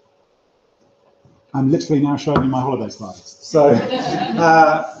I'm literally now showing you my holiday slides. So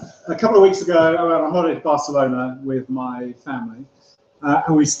a couple of weeks ago, I went on holiday to Barcelona with my family,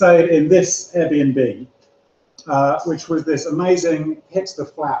 and we stayed in this Airbnb, which was this amazing hipster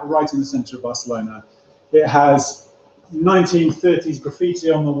flat right in the center of Barcelona. It has 1930s graffiti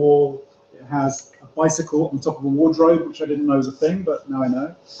on the wall. It has a bicycle on top of a wardrobe, which I didn't know was a thing, but now I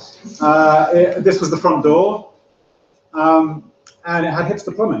know. This was the front door, and it had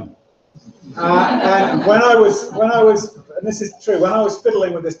hipster plumbing. And when I was, and this is true, when I was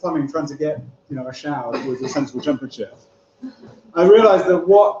fiddling with this plumbing, trying to get a shower with a sensible temperature, I realized that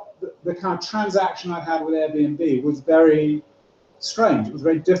what the kind of transaction I had with Airbnb was very strange. It was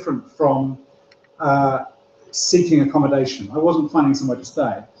very different from seeking accommodation. I wasn't finding somewhere to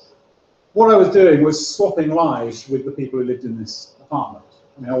stay. What I was doing was swapping lives with the people who lived in this apartment.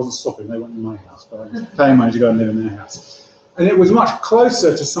 I mean, I wasn't swapping, they weren't in my house, but I was paying money to go and live in their house. And it was much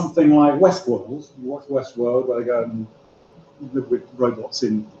closer to something like Westworld. You watch Westworld, where they go and live with robots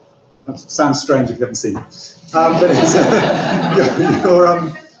in. That sounds strange if you haven't seen it. But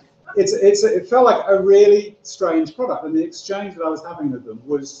it felt like a really strange product, and the exchange that I was having with them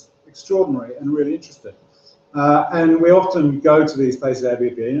was extraordinary and really interesting. And we often go to these places at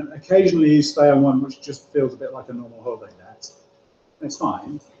Airbnb, and occasionally you stay on one which just feels a bit like a normal holiday let. It's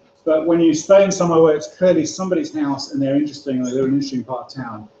fine. But when you stay in somewhere where it's clearly somebody's house and they're interesting and they're an interesting part of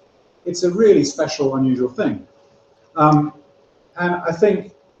town, it's a really special, unusual thing. And I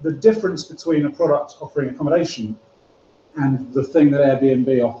think the difference between a product offering accommodation and the thing that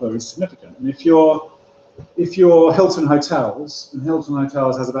Airbnb offer is significant. And if you're Hilton Hotels, and Hilton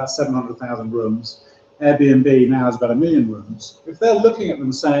Hotels has about 700,000 rooms, Airbnb now has about 1 million rooms. If they're looking at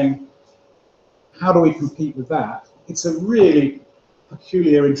them saying, how do we compete with that? It's a really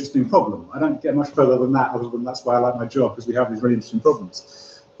peculiar, interesting problem. I don't get much further than that, other than that's why I like my job, because we have these really interesting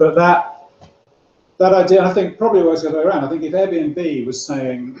problems. But that idea, I think, probably works the other way around. I think if Airbnb was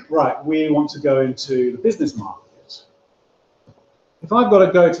saying, right, we want to go into the business market, if I've got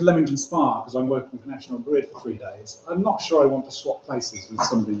to go to Leamington Spa because I'm working for National Grid for 3 days, I'm not sure I want to swap places with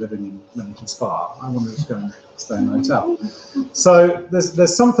somebody living in Leamington Spa. I want to just go and stay in a hotel. So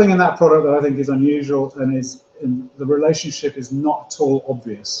there's something in that product that I think is unusual, and the relationship is not at all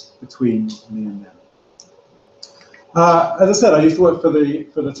obvious between me and them. As I said, I used to work for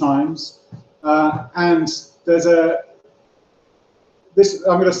the Times, and there's this,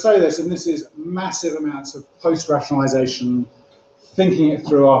 I'm going to say this, and this is massive amounts of post-rationalization, thinking it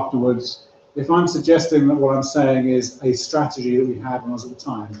through afterwards. If I'm suggesting that what I'm saying is a strategy that we had when I was at the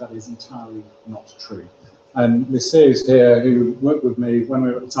Times, that is entirely not true. And the series here, who worked with me when we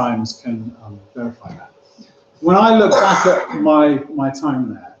were at the Times, can verify that. When I look back at my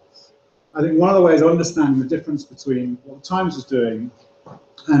time there, I think one of the ways of understanding the difference between what the Times was doing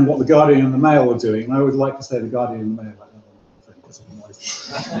and what the Guardian and the Mail were doing, and I would like to say the Guardian and the Mail,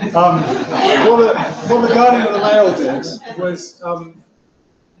 what the Guardian and the Mail did was,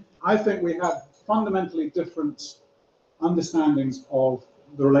 I think we had fundamentally different understandings of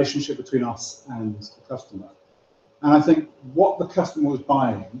the relationship between us and the customer. And I think what the customer was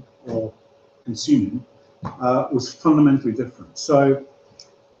buying or consuming was fundamentally different. So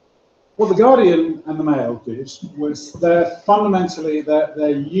what the Guardian and the Mail did was fundamentally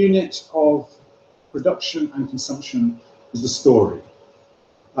their unit of production and consumption was the story.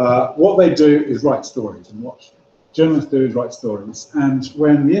 What they do is write stories, and what journalists do is write stories. And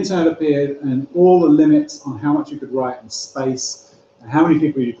when the internet appeared and all the limits on how much you could write and space and how many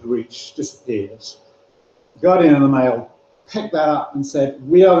people you could reach disappeared, the Guardian and the Mail picked that up and said,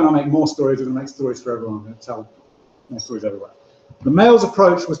 we are going to make more stories, we're going to make stories for everyone, we're going to tell more stories everywhere. The Mail's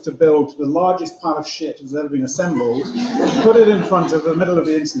approach was to build the largest pile of shit that's ever been assembled, put it in front of the middle of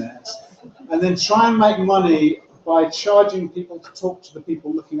the internet, and then try and make money by charging people to talk to the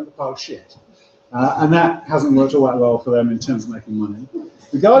people looking at the pile of shit. And that hasn't worked all that well for them in terms of making money.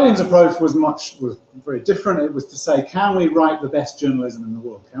 The Guardian's approach was very different. It was to say, can we write the best journalism in the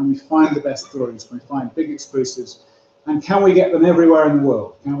world? Can we find the best stories? Can we find big exclusives? And can we get them everywhere in the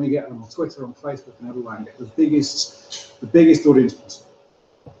world? Can we get them on Twitter, on Facebook, and everywhere, and get the biggest audience possible?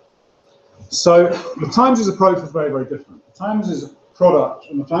 So the Times' approach was very, very different. The Times' product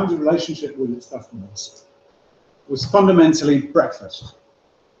and the Times' relationship with its customers was fundamentally breakfast.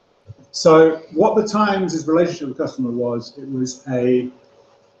 So what the Times' relationship with the customer was, it was a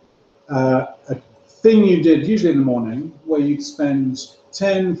thing you did usually in the morning where you'd spend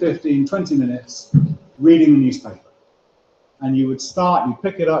 10, 15, 20 minutes reading the newspaper. And you would start, you'd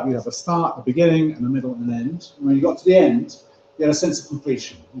pick it up, you'd have a start, a beginning, and a middle, and an end. And when you got to the end, you had a sense of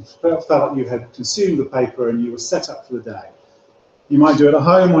completion. You felt like you had consumed the paper and you were set up for the day. You might do it at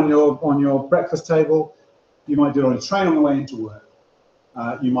home on your breakfast table. You might do it on a train on the way into work.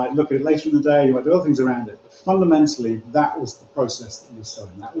 You might look at it later in the day, you might do other things around it. But fundamentally, that was the process that you were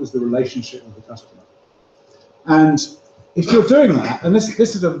selling. That was the relationship with the customer. And if you're doing that, and this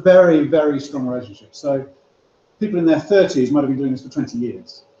is a very, very strong relationship. So people in their 30s might have been doing this for 20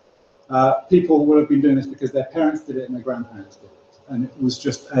 years. People will have been doing this because their parents did it and their grandparents did it. And it was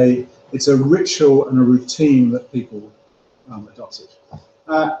just it's a ritual and a routine that people adopted.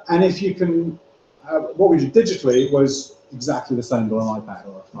 And if you can, what we did digitally was exactly the same on an iPad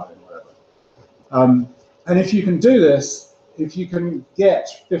or a phone or whatever. And if you can do this, if you can get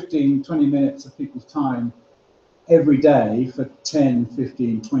 15, 20 minutes of people's time every day for 10,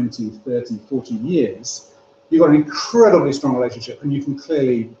 15, 20, 30, 40 years, you've got an incredibly strong relationship and you can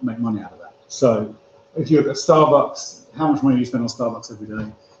clearly make money out of that. So if you look at Starbucks, how much money you spend on Starbucks every day,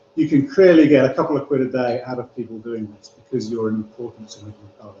 you can clearly get a couple of quid a day out of people doing this because you're an important and making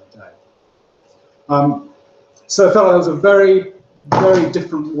part of their day. So I felt like that was a very, very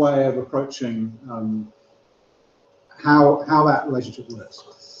different way of approaching how that relationship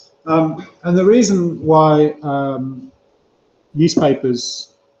works. And the reason why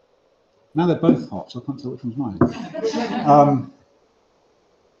newspapers, now they're both hot, so I can't tell which one's mine.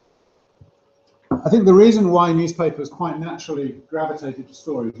 I think the reason why newspapers quite naturally gravitated to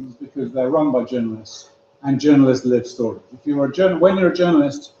stories is because they're run by journalists, and journalists live stories. If you're when you're a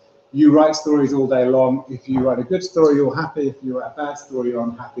journalist, you write stories all day long. If you write a good story, you're happy. If you write a bad story, you're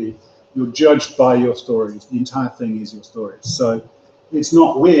unhappy. You're judged by your stories. The entire thing is your stories. So it's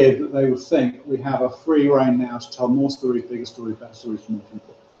not weird that they would think we have a free rein now to tell more stories, bigger stories, better stories for more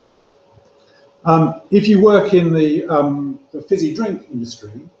people. If you work in the fizzy drink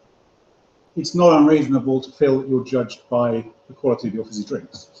industry, it's not unreasonable to feel that you're judged by the quality of your fizzy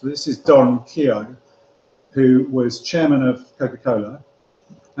drinks. So this is Don Keogh, who was chairman of Coca-Cola.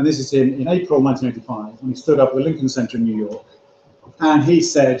 And this is in April 1985, when he stood up at the Lincoln Center in New York. And he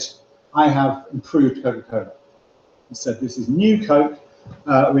said, I have improved Coca-Cola. He said, this is new Coke.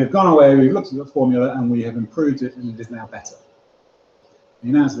 We have gone away, we've looked at the formula, and we have improved it, and it is now better. He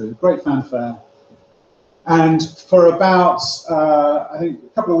announced it with great fanfare. And for about, I think, a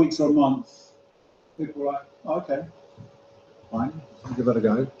couple of weeks or a month, people were like, oh, okay, fine, I'll give that a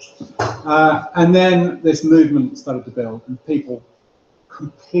go. And then this movement started to build, and people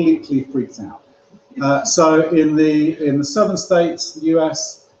completely freaked out. So in the southern states, the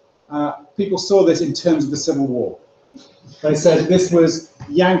US, people saw this in terms of the Civil War. They said this was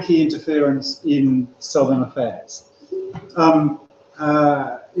Yankee interference in southern affairs.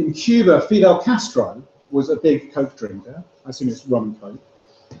 In Cuba, Fidel Castro was a big Coke drinker. I assume it's rum and Coke.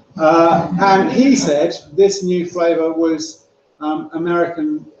 And he said this new flavor was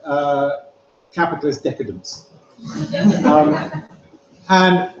American capitalist decadence.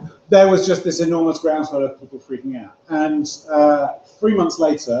 And there was just this enormous groundswell of people freaking out. And 3 months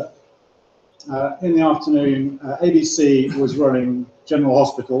later, in the afternoon, ABC was running General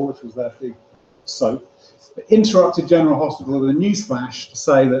Hospital, which was their big soap, interrupted General Hospital with a news flash to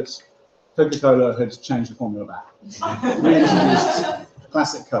say that Coca-Cola had changed the formula back. Reintroduced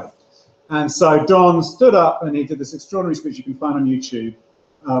classic Coke. And so Don stood up and he did this extraordinary speech you can find on YouTube,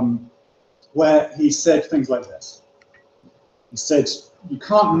 where he said things like this. He said, you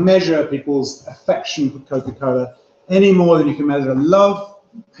can't measure people's affection for Coca-Cola any more than you can measure love,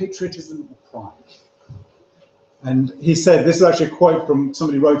 patriotism, or pride. And he said, this is actually a quote from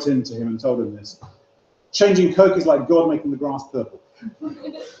somebody wrote in to him and told him this. Changing Coke is like God making the grass purple.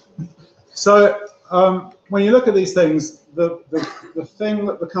 So when you look at these things, the thing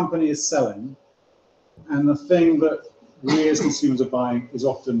that the company is selling and the thing that we as consumers are buying is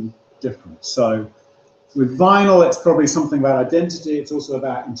often different. So with vinyl, it's probably something about identity. It's also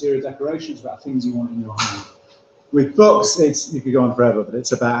about interior decoration. It's about things you want in your home. With books, you could go on forever, but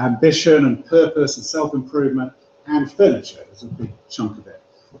it's about ambition and purpose and self-improvement and furniture. There's a big chunk of it.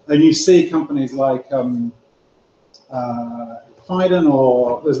 And you see companies like Fiden,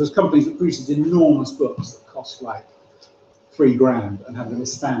 or there's companies that produce these enormous books that cost like $3,000 and have a little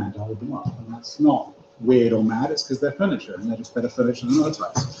stand to hold them up. And that's not weird or mad, it's because they're furniture and they're just better furniture than other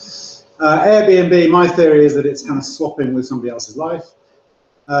types. Airbnb, my theory is that it's kind of swapping with somebody else's life.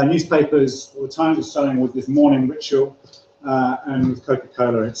 Newspapers all the time are selling with this morning ritual, and with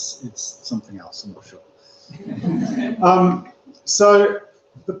Coca-Cola, it's something else, I'm not sure. So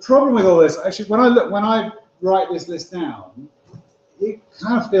the problem with all this, actually, when I write this list down, it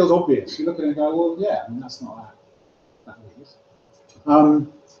kind of feels obvious. You look at it and go, well, yeah, I mean, that's not that weird.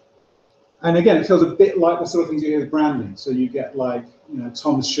 And again, it feels a bit like the sort of things you hear with branding. So you get like,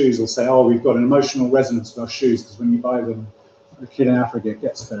 Tom's Shoes will say, oh, we've got an emotional resonance with our shoes because when you buy them, a kid in Africa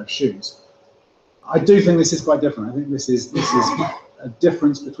gets a pair of shoes. I do think this is quite different. I think this is a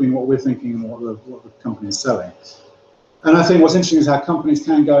difference between what we're thinking and what the company is selling. And I think what's interesting is how companies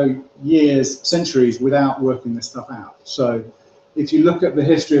can go years, centuries without working this stuff out. So if you look at the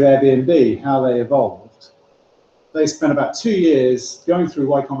history of Airbnb, how they evolved, they spent about 2 years going through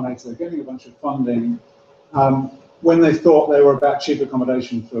Y Combinator, getting a bunch of funding, when they thought they were about cheap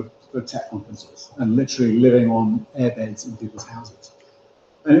accommodation for tech conferences and literally living on airbeds in people's houses.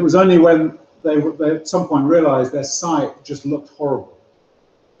 And it was only when they at some point realized their site just looked horrible.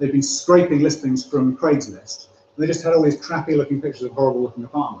 They'd been scraping listings from Craigslist. They just had all these crappy looking pictures of horrible looking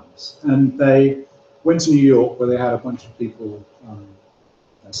apartments. And they went to New York where they had a bunch of people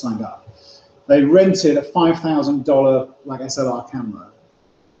signed up. They rented a $5,000 like SLR camera,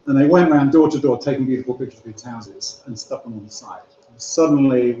 and they went around door to door taking beautiful pictures of people's houses and stuck them on the site. And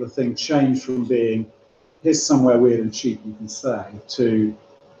suddenly the thing changed from being, here's somewhere weird and cheap you can stay, to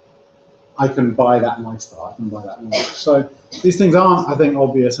I can buy that lifestyle, I can buy that life. So these things aren't, I think,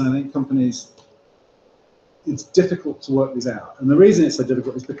 obvious, and I think companies, it's difficult to work these out. And the reason it's so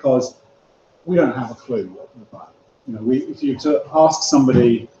difficult is because we don't have a clue what we're buying. If you were to ask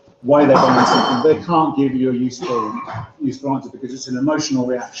somebody why they're buying something, they can't give you a useful answer because it's an emotional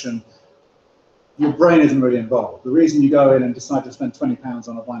reaction. Your brain isn't really involved. The reason you go in and decide to spend £20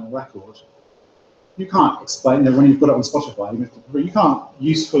 on a vinyl record, you can't explain it when you've got it on Spotify. You can't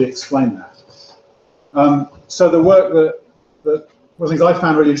usefully explain that. So the work one of the things I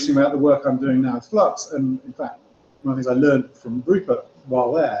found really interesting about the work I'm doing now at Fluxx, and in fact, one of the things I learned from Rupert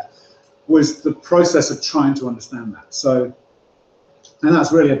while there, was the process of trying to understand that. So, and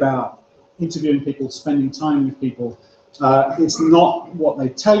that's really about interviewing people, spending time with people. It's not what they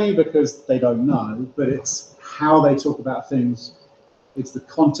tell you because they don't know, but it's how they talk about things. It's the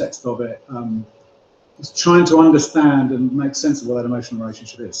context of it. It's trying to understand and make sense of what that emotional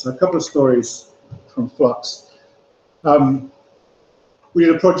relationship is. So a couple of stories from Fluxx. We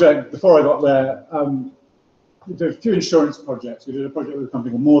did a project before I got there. We did a few insurance projects. We did a project with a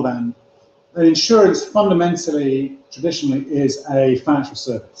company called More Than. And insurance fundamentally, traditionally, is a financial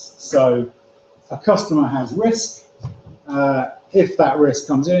service. So a customer has risk. If that risk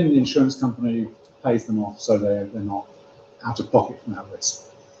comes in, the insurance company pays them off so they're not out of pocket from that risk.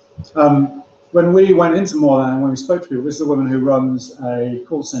 When we went into More Than, when we spoke to people, this is a woman who runs a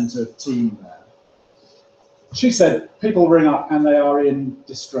call center team there. she said people ring up and they are in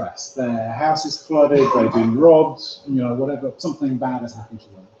distress. Their house is flooded, they've been robbed, you know, whatever, something bad has happened to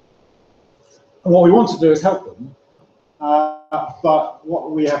them. And what we want to do is help them. But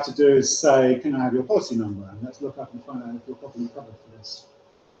what we have to do is say, can I have your policy number? And let's look up and find out if you're properly covered for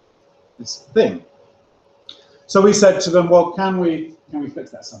this thing. So we said to them, well, can we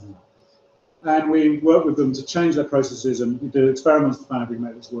fix that somehow? And we worked with them to change their processes, and we did experiments to find out if we can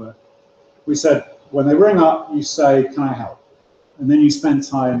make this work. We said, when they ring up, you say, can I help? And then you spend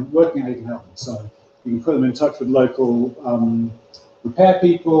time working out how you can help them. So you can put them in touch with local repair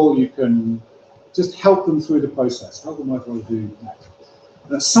people, you can just help them through the process, help them work what to do next.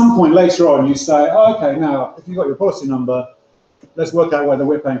 And at some point later on, you say, oh, okay, now, if you've got your policy number, let's work out whether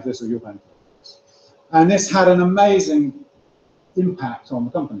we're paying for this or you're paying for this. And this had an amazing impact on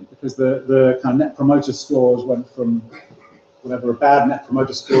the company, because the kind of net promoter scores went from whatever a bad net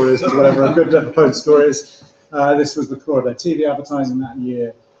promoter score is to whatever a good net promoter score is. This was the core of their TV advertising that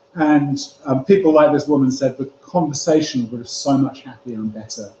year. And people like this woman said the conversation was so much happier and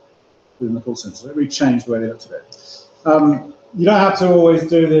better within the call center. It really changed the way they looked at it. You don't have to always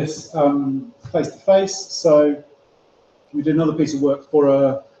do this face-to-face. So we did another piece of work for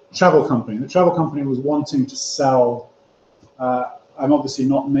a travel company. The travel company was wanting to sell, I'm obviously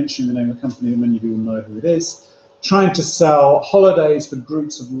not mentioning the name of the company, many of you will know who it is, trying to sell holidays for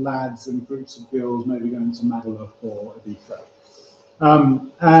groups of lads and groups of girls, maybe going to Magaluf or Ibiza.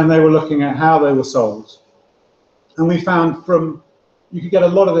 And they were looking at how they were sold. And we found you could get a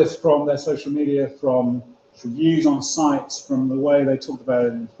lot of this from their social media, from reviews on sites, from the way they talked about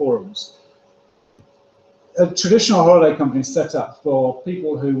it in forums. A traditional holiday company set up for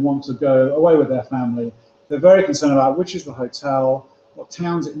people who want to go away with their family. They're very concerned about which is the hotel, what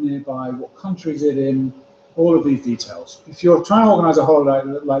town's it nearby, what country is it in, all of these details. If you're trying to organize a holiday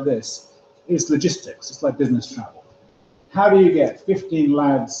like this, it's logistics, it's like business travel. How do you get 15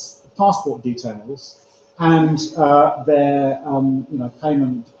 lads' passport details and their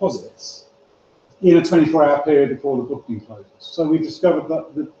payment deposits in a 24-hour period before the booking closes? So we discovered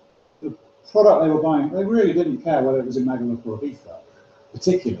that the product they were buying, they really didn't care whether it was in Magaluf or Ibiza,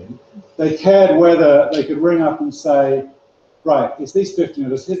 particularly. They cared whether they could ring up and say, right, it's these 15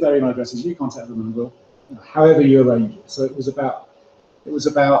 of us, here's their email addresses, you contact them and we'll, however you arrange it. So it was about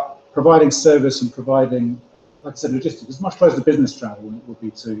providing service and providing, like I said, logistics. It's much closer to business travel than it would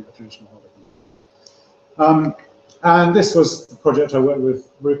be to a traditional holiday. And this was the project I worked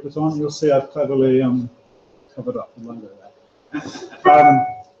with Rupert on. You'll see I've cleverly covered up the logo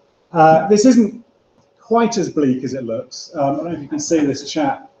there. This isn't quite as bleak as it looks. I don't know if you can see this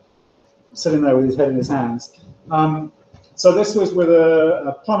chap sitting there with his head in his hands. So this was with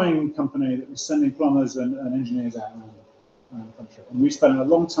a plumbing company that was sending plumbers and engineers out around the country. And we spent a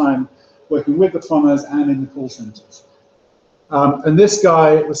long time working with the plumbers and in the call centers. And this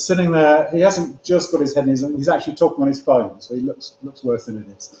guy was sitting there. He hasn't just got his head in his, he's actually talking on his phone, so he looks worse than it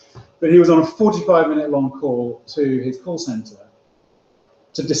is. But he was on a 45-minute long call to his call center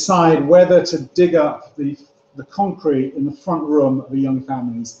to decide whether to dig up the concrete in the front room of a young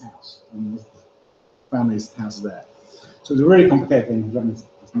family's house. And the family's house there. So it was a really complicated thing, this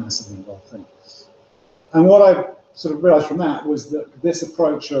massively involved thing. And what I sort of realized from that was that this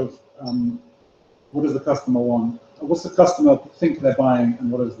approach of what does the customer want, what's the customer think they're buying,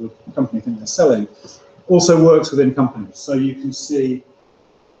 and what does the company think they're selling, also works within companies. So you can see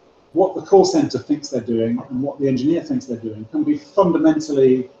what the call center thinks they're doing and what the engineer thinks they're doing can be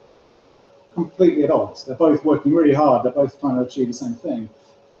fundamentally completely at odds. They're both working really hard, they're both trying to achieve the same thing,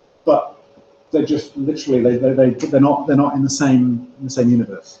 but they're just literally they're not in the same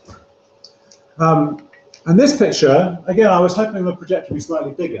universe. And this picture, again, I was hoping the projector would be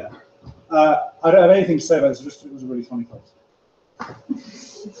slightly bigger. I don't have anything to say about this. It was a really funny place.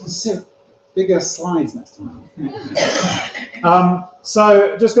 Bigger slides next time.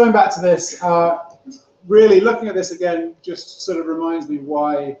 So just going back to this, really looking at this again, just sort of reminds me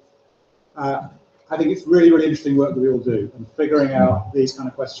why I think it's really, really interesting work that we all do, and figuring out these kind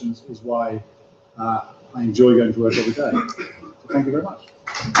of questions is why I enjoy going to work every day. So thank you very much.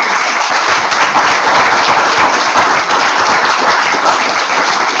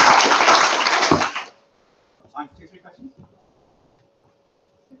 Time for 2-3 questions.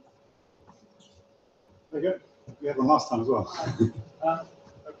 Very good. We had one last time as well. Really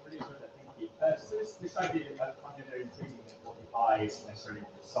good, thank you. So this idea of kind of intriguing that what you buy isn't necessarily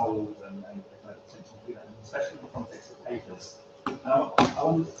sold and potentially do that, especially in the context of papers. I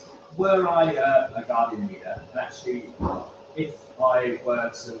wonder, were I a Guardian reader, and actually, if I were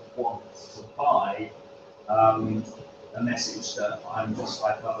to want to buy a message that I'm just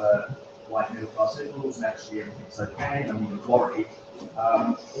like another like middle class signals and actually everything's okay and I'm not worried.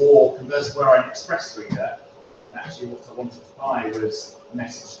 Or conversely, where I'm an express reader, and actually what I wanted to buy was a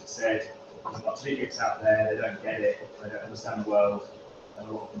message that said, there's a bunch of idiots out there, they don't get it, they don't understand the world, and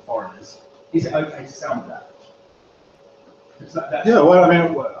a lot of them foreigners. Is it okay to sell that? Yeah, well,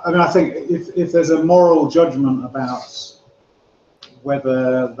 I mean, I think if there's a moral judgment about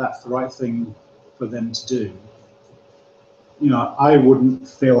whether that's the right thing for them to do, you know, I wouldn't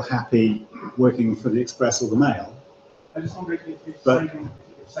feel happy working for the Express or the Mail. I just wonder if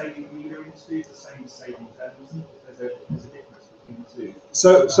saving the media industry is the same as saving journalism. There's a difference between the two.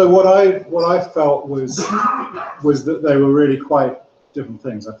 So what I felt was that they were really quite different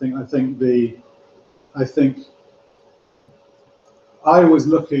things. I think I was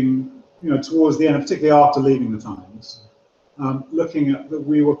looking, you know, towards the end, particularly after leaving the Times, looking at that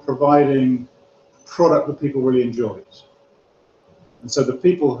we were providing product that people really enjoyed. And so the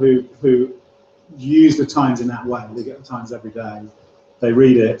people who use the Times in that way, they get the Times every day, they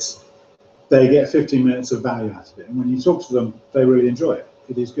read it, they get 15 minutes of value out of it. And when you talk to them, they really enjoy it.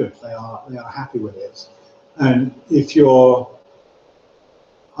 It is good. They are happy with it. And if you're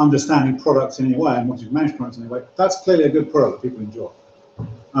understanding products in any way and wanting to manage products in any way, that's clearly a good product that people enjoy.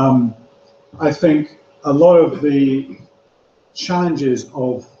 I think a lot of the challenges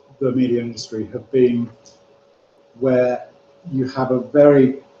of the media industry have been where you have a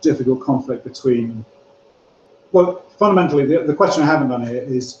very difficult conflict between, well, fundamentally, the question I haven't done here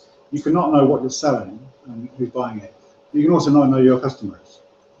is you cannot know what you're selling and who's buying it. You can also not know your customers.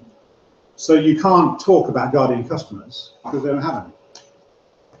 So you can't talk about Guardian customers because they don't have any.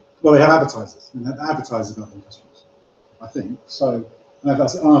 Well, they have advertisers, and advertisers are Guardian customers, I think. So I don't know if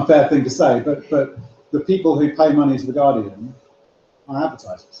that's an unfair thing to say, but the people who pay money to the Guardian are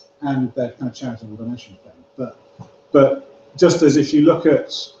advertisers, and they're kind of charitable donation thing. But just as if you look at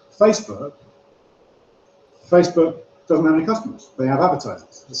Facebook doesn't have any customers. They have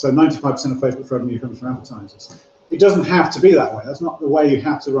advertisers. So 95% of Facebook's revenue comes from advertisers. It doesn't have to be that way. That's not the way you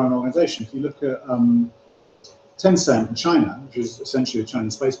have to run an organization. If you look at Tencent in China, which is essentially a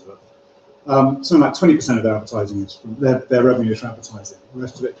Chinese Facebook, something like 20% of their advertising is from their revenue is from advertising. The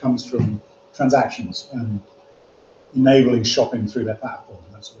rest of it comes from transactions and enabling shopping through their platform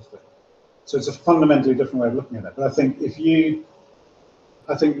and that sort of thing. So it's a fundamentally different way of looking at it. But I think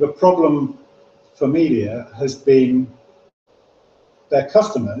the problem for media has been their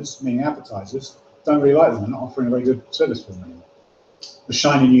customers, meaning advertisers, don't really like them. They're not offering a very good service for them anymore. The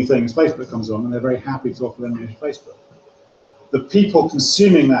shiny new things, Facebook comes on, and they're very happy to offer them on Facebook. The people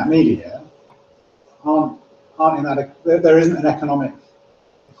consuming that media aren't in that. There isn't an economic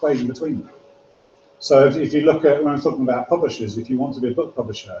equation between them. So if you look at, when I'm talking about publishers, if you want to be a book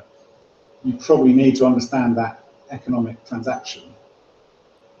publisher, you probably need to understand that economic transaction.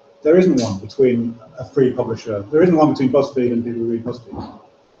 There isn't one between a free publisher. There isn't one between BuzzFeed and people who read BuzzFeed.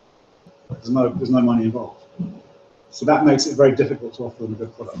 There's no money involved. So that makes it very difficult to offer them a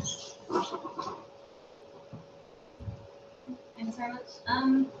good product. Thanks very much.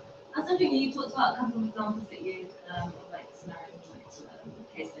 I was wondering, you talked about a couple of examples that you like scenario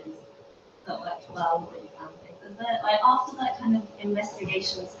case studies that worked well when you found things. Is there, like, after that kind of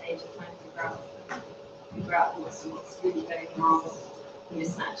investigation stage of trying to figure out what's really going wrong,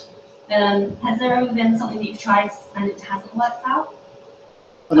 mismatch, has there ever been something that you've tried and it hasn't worked out?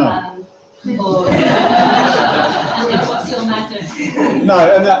 No. Or what's your magic? No,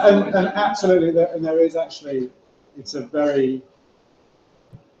 and absolutely, there is actually, it's a very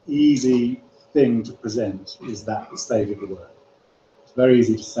easy thing to present, is that stage of the work. It's very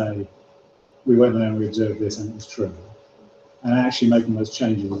easy to say, we went there and we observed this and it was true. And actually making those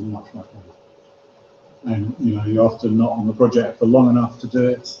changes is much, much more. And you know, you're often not on the project for long enough to do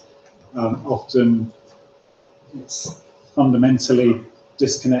it. Often it's fundamentally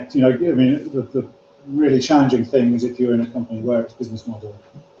disconnect. You know, I mean, the really challenging thing is if you're in a company where its business model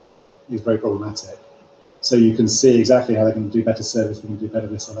is very problematic. So you can see exactly how they can do better service, they can do better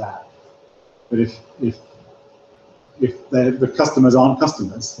this or that. But if the customers aren't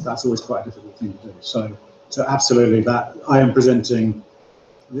customers, that's always quite a difficult thing to do. So absolutely, that I am presenting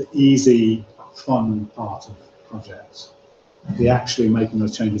the easy, fun part of projects. The actually making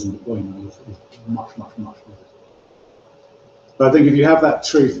those changes and deploying them is much, much, much more difficult. But I think if you have that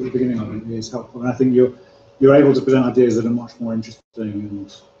truth at the beginning of it, it is helpful. And I think you're able to present ideas that are much more interesting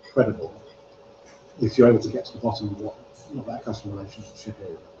and credible if you're able to get to the bottom of what that customer relationship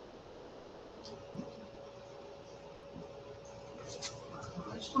is.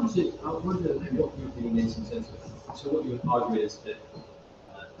 I wonder what you're doing in terms of, so what you would argue is that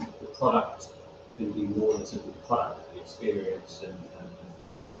the product can be more than simply the product, the experience and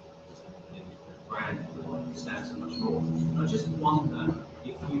understand so much more. I just wonder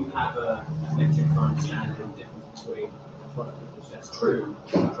if you have a metric for understanding the difference between a product which that's true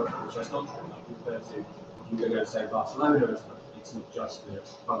and a product which that's not true. Like compared to, if you go to say Barcelona, it's not just the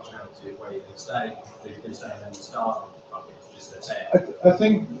functionality of where you can stay, but you can stay and then start it's just a tech. I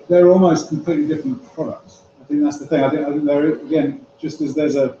think they're almost completely different products. I think that's the thing. I think they're, again, just as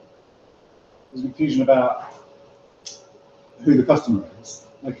there's a confusion about who the customer is,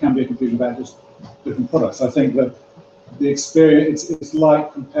 there can be a confusion about just different products. I think that the experience, it's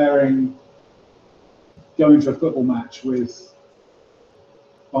like comparing going to a football match with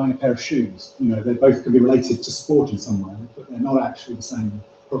buying a pair of shoes. You know, they both can be related to sport in some way, but they're not actually the same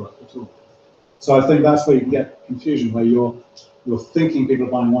product at all. So I think that's where you can get confusion, where you're thinking people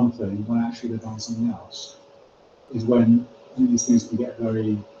are buying one thing when actually they're buying something else, is when these things can get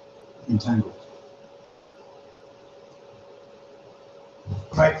very entangled.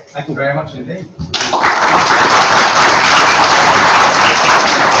 Great, thank you very much indeed.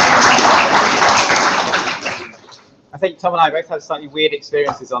 I think Tom and I both had slightly weird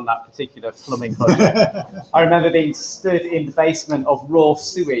experiences on that particular plumbing project. I remember being stood in the basement of raw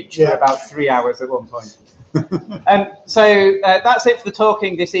sewage for about 3 hours at one point. So that's it for the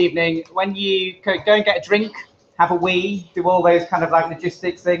talking this evening. When you go and get a drink, have a wee, do all those kind of like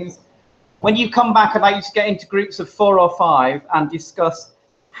logistics things. When you come back, I'd like you to get into groups of 4 or 5 and discuss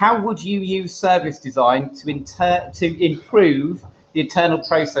how would you use service design to improve the internal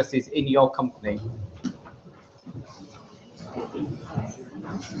processes in your company.